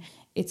saying,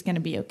 it's going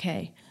to be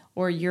okay,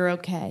 or you're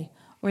okay,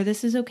 or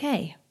this is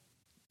okay.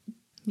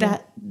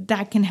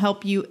 That can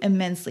help you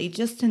immensely,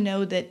 just to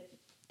know that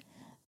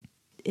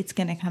it's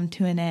going to come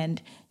to an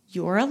end.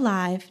 You're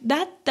alive.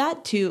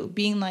 That too,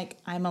 being like,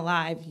 I'm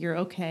alive, you're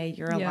okay,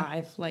 you're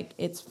alive, like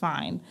it's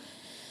fine.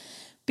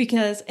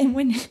 Because, and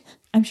when,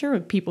 I'm sure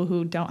with people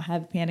who don't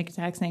have panic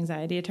attacks and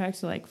anxiety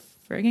attacks are like,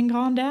 friggin'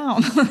 calm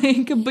down.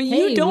 But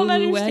you don't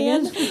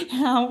understand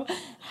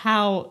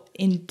how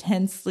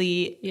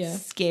intensely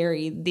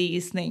scary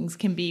these things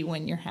can be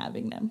when you're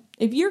having them.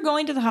 If you're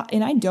going to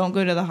and I don't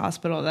go to the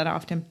hospital that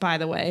often, by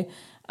the way,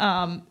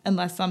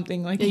 unless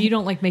something like... Yeah, you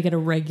don't like make it a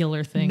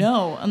regular thing.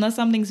 No, unless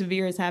something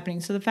severe is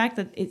happening. So the fact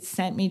that it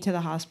sent me to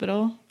the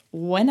hospital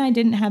when I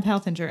didn't have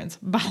health insurance,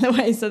 by the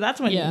way, so that's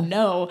when you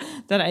know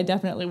that I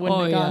definitely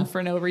wouldn't have gone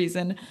for no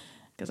reason,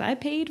 because I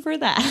paid for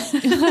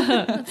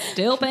that.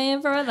 Still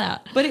paying for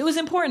that. But it was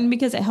important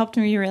because it helped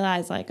me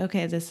realize, like,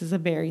 okay, this is a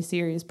very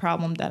serious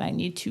problem that I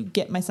need to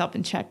get myself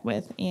in check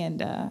with.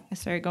 And I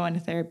started going to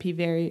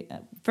therapy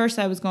first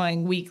I was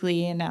going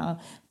weekly and now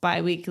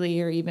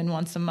bi-weekly or even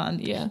once a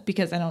month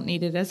because I don't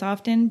need it as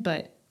often.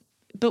 But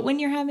when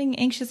you're having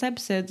anxious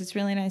episodes, it's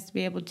really nice to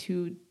be able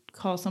to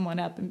call someone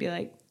up and be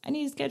like, I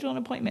need to schedule an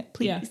appointment,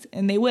 please. Yeah.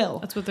 And they will.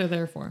 That's what they're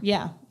there for.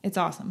 Yeah, it's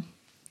awesome.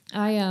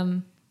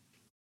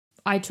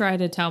 I try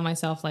to tell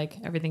myself, like,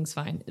 everything's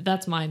fine.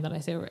 That's mine that I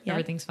say,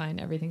 everything's fine,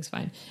 everything's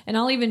fine. And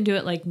I'll even do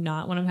it, like,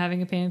 not when I'm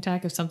having a panic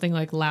attack. If something,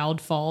 like,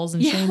 loud falls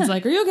and Shane's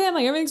like, are you okay? I'm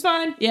like, everything's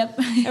fine. Yep.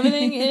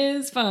 Everything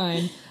is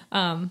fine.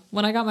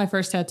 When I got my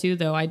first tattoo,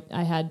 though, I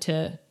had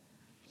to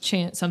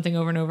chant something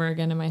over and over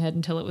again in my head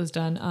until it was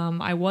done.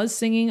 I was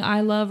singing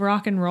I Love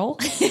Rock and Roll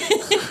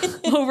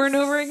over and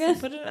over again.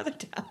 But another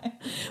time.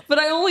 But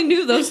I only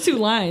knew those two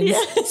lines.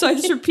 So I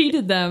just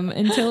repeated them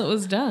until it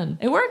was done.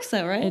 It works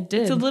though, right? It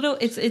did.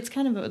 It's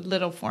kind of a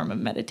little form of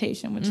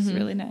meditation, which is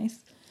really nice.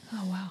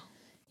 Oh, wow.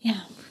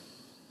 Yeah.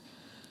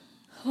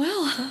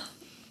 Well,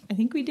 I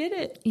think we did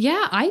it.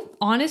 Yeah, I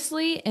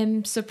honestly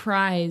am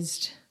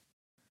surprised.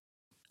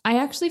 I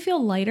actually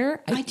feel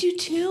lighter. I do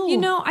too. You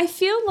know, I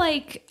feel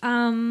like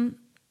I'm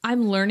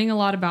learning a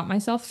lot about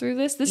myself through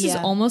this. This is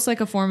almost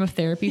like a form of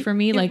therapy for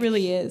me. It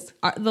really is.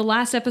 The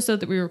last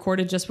episode that we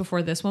recorded just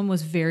before this one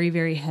was very,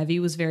 very heavy,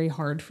 was very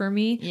hard for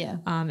me. Yeah.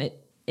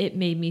 It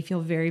made me feel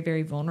very,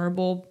 very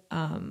vulnerable.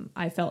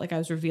 I felt like I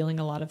was revealing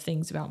a lot of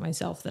things about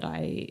myself that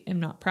I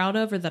am not proud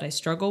of or that I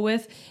struggle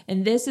with.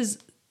 And this is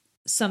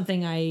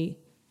something I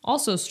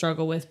also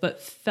struggle with, but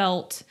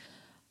felt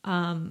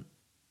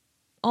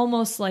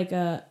almost like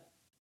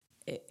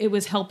it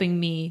was helping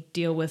me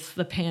deal with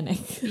the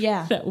panic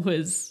that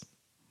was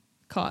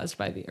caused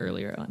by the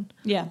earlier on.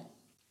 Yeah.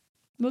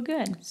 Well,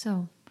 good.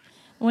 So,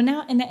 well,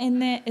 now,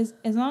 as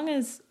long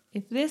as,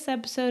 if this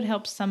episode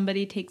helps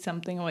somebody take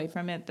something away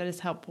from it that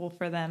is helpful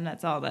for them,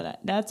 that's all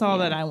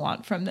that I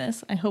want from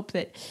this. I hope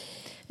that,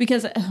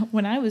 because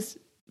when I was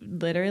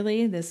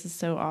literally, this is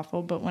so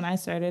awful, but when I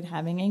started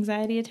having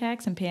anxiety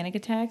attacks and panic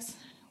attacks,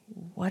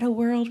 what a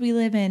world we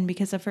live in,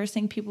 because the first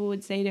thing people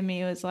would say to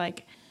me was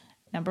like,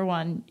 number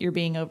one, you're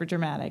being over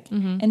dramatic.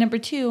 Mm-hmm. And number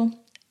two,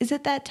 is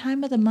it that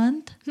time of the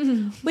month?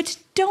 Which,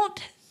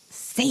 don't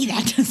say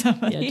that to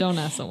somebody. Yeah, don't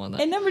ask someone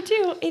that. And number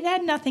two, it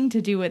had nothing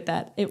to do with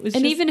that. It was,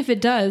 and even if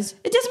it does,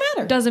 it doesn't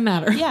matter. Doesn't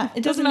matter. Yeah,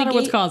 it doesn't matter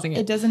negate, what's causing it.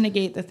 It doesn't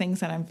negate the things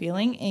that I'm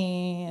feeling,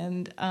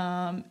 and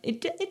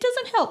it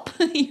doesn't help.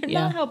 You're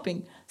not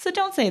helping. So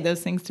don't say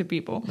those things to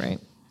people. Right.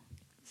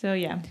 So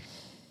yeah.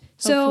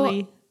 So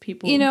hopefully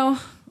people,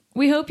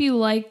 we hope you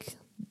like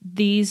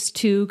these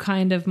two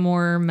kind of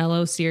more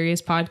mellow,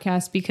 serious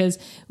podcasts, because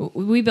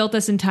we built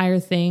this entire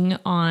thing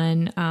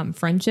on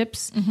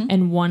friendships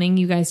and wanting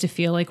you guys to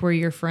feel like we're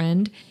your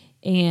friend.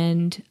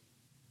 And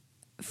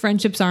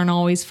friendships aren't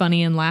always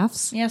funny and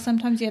laughs. Yeah,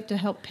 sometimes you have to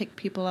help pick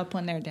people up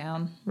when they're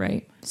down.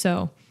 Right.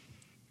 So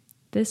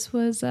this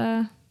was...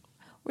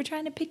 we're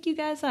trying to pick you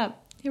guys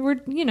up.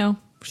 We're,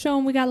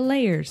 showing we got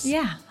layers.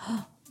 Yeah.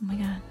 Oh my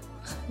God.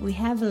 We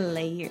have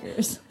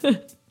layers.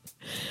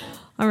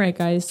 All right,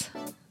 guys.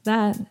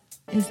 That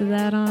is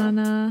that on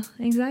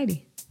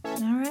anxiety.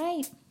 All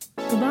right.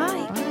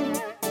 Goodbye.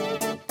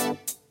 Bye.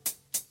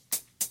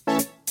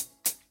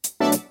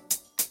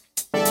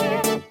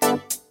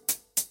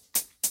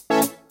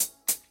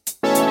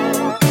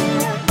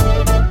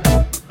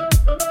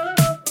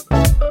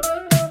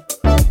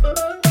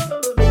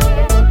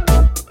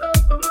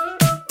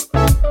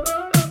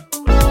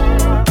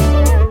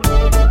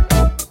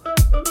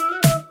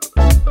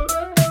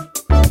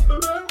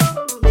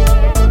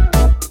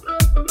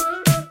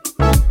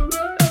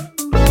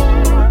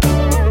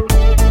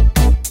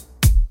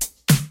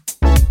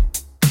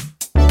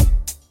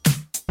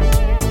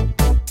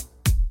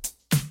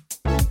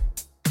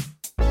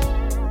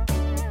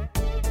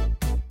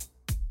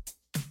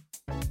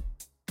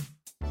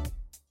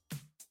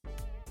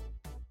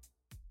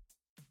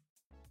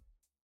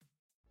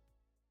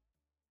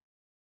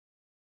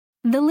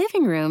 The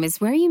living room is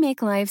where you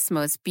make life's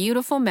most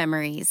beautiful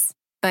memories.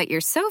 But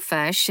your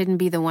sofa shouldn't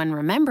be the one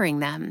remembering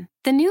them.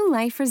 The new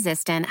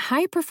life-resistant,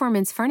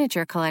 high-performance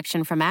furniture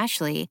collection from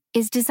Ashley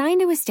is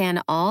designed to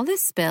withstand all the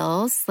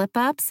spills,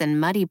 slip-ups, and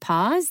muddy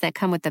paws that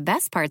come with the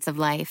best parts of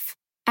life.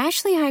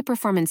 Ashley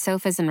high-performance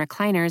sofas and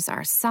recliners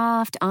are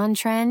soft,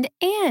 on-trend,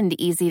 and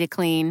easy to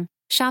clean.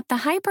 Shop the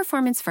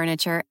high-performance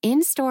furniture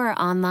in-store or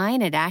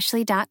online at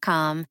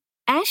ashley.com.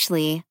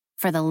 Ashley,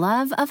 for the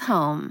love of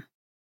home.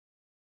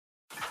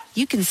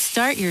 You can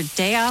start your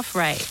day off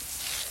right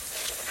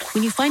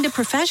when you find a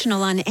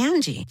professional on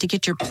Angie to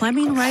get your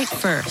plumbing right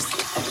first.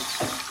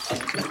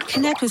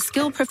 Connect with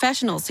skilled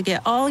professionals to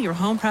get all your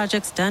home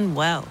projects done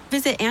well.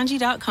 Visit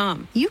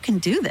Angie.com. You can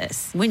do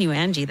this when you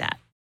Angie that.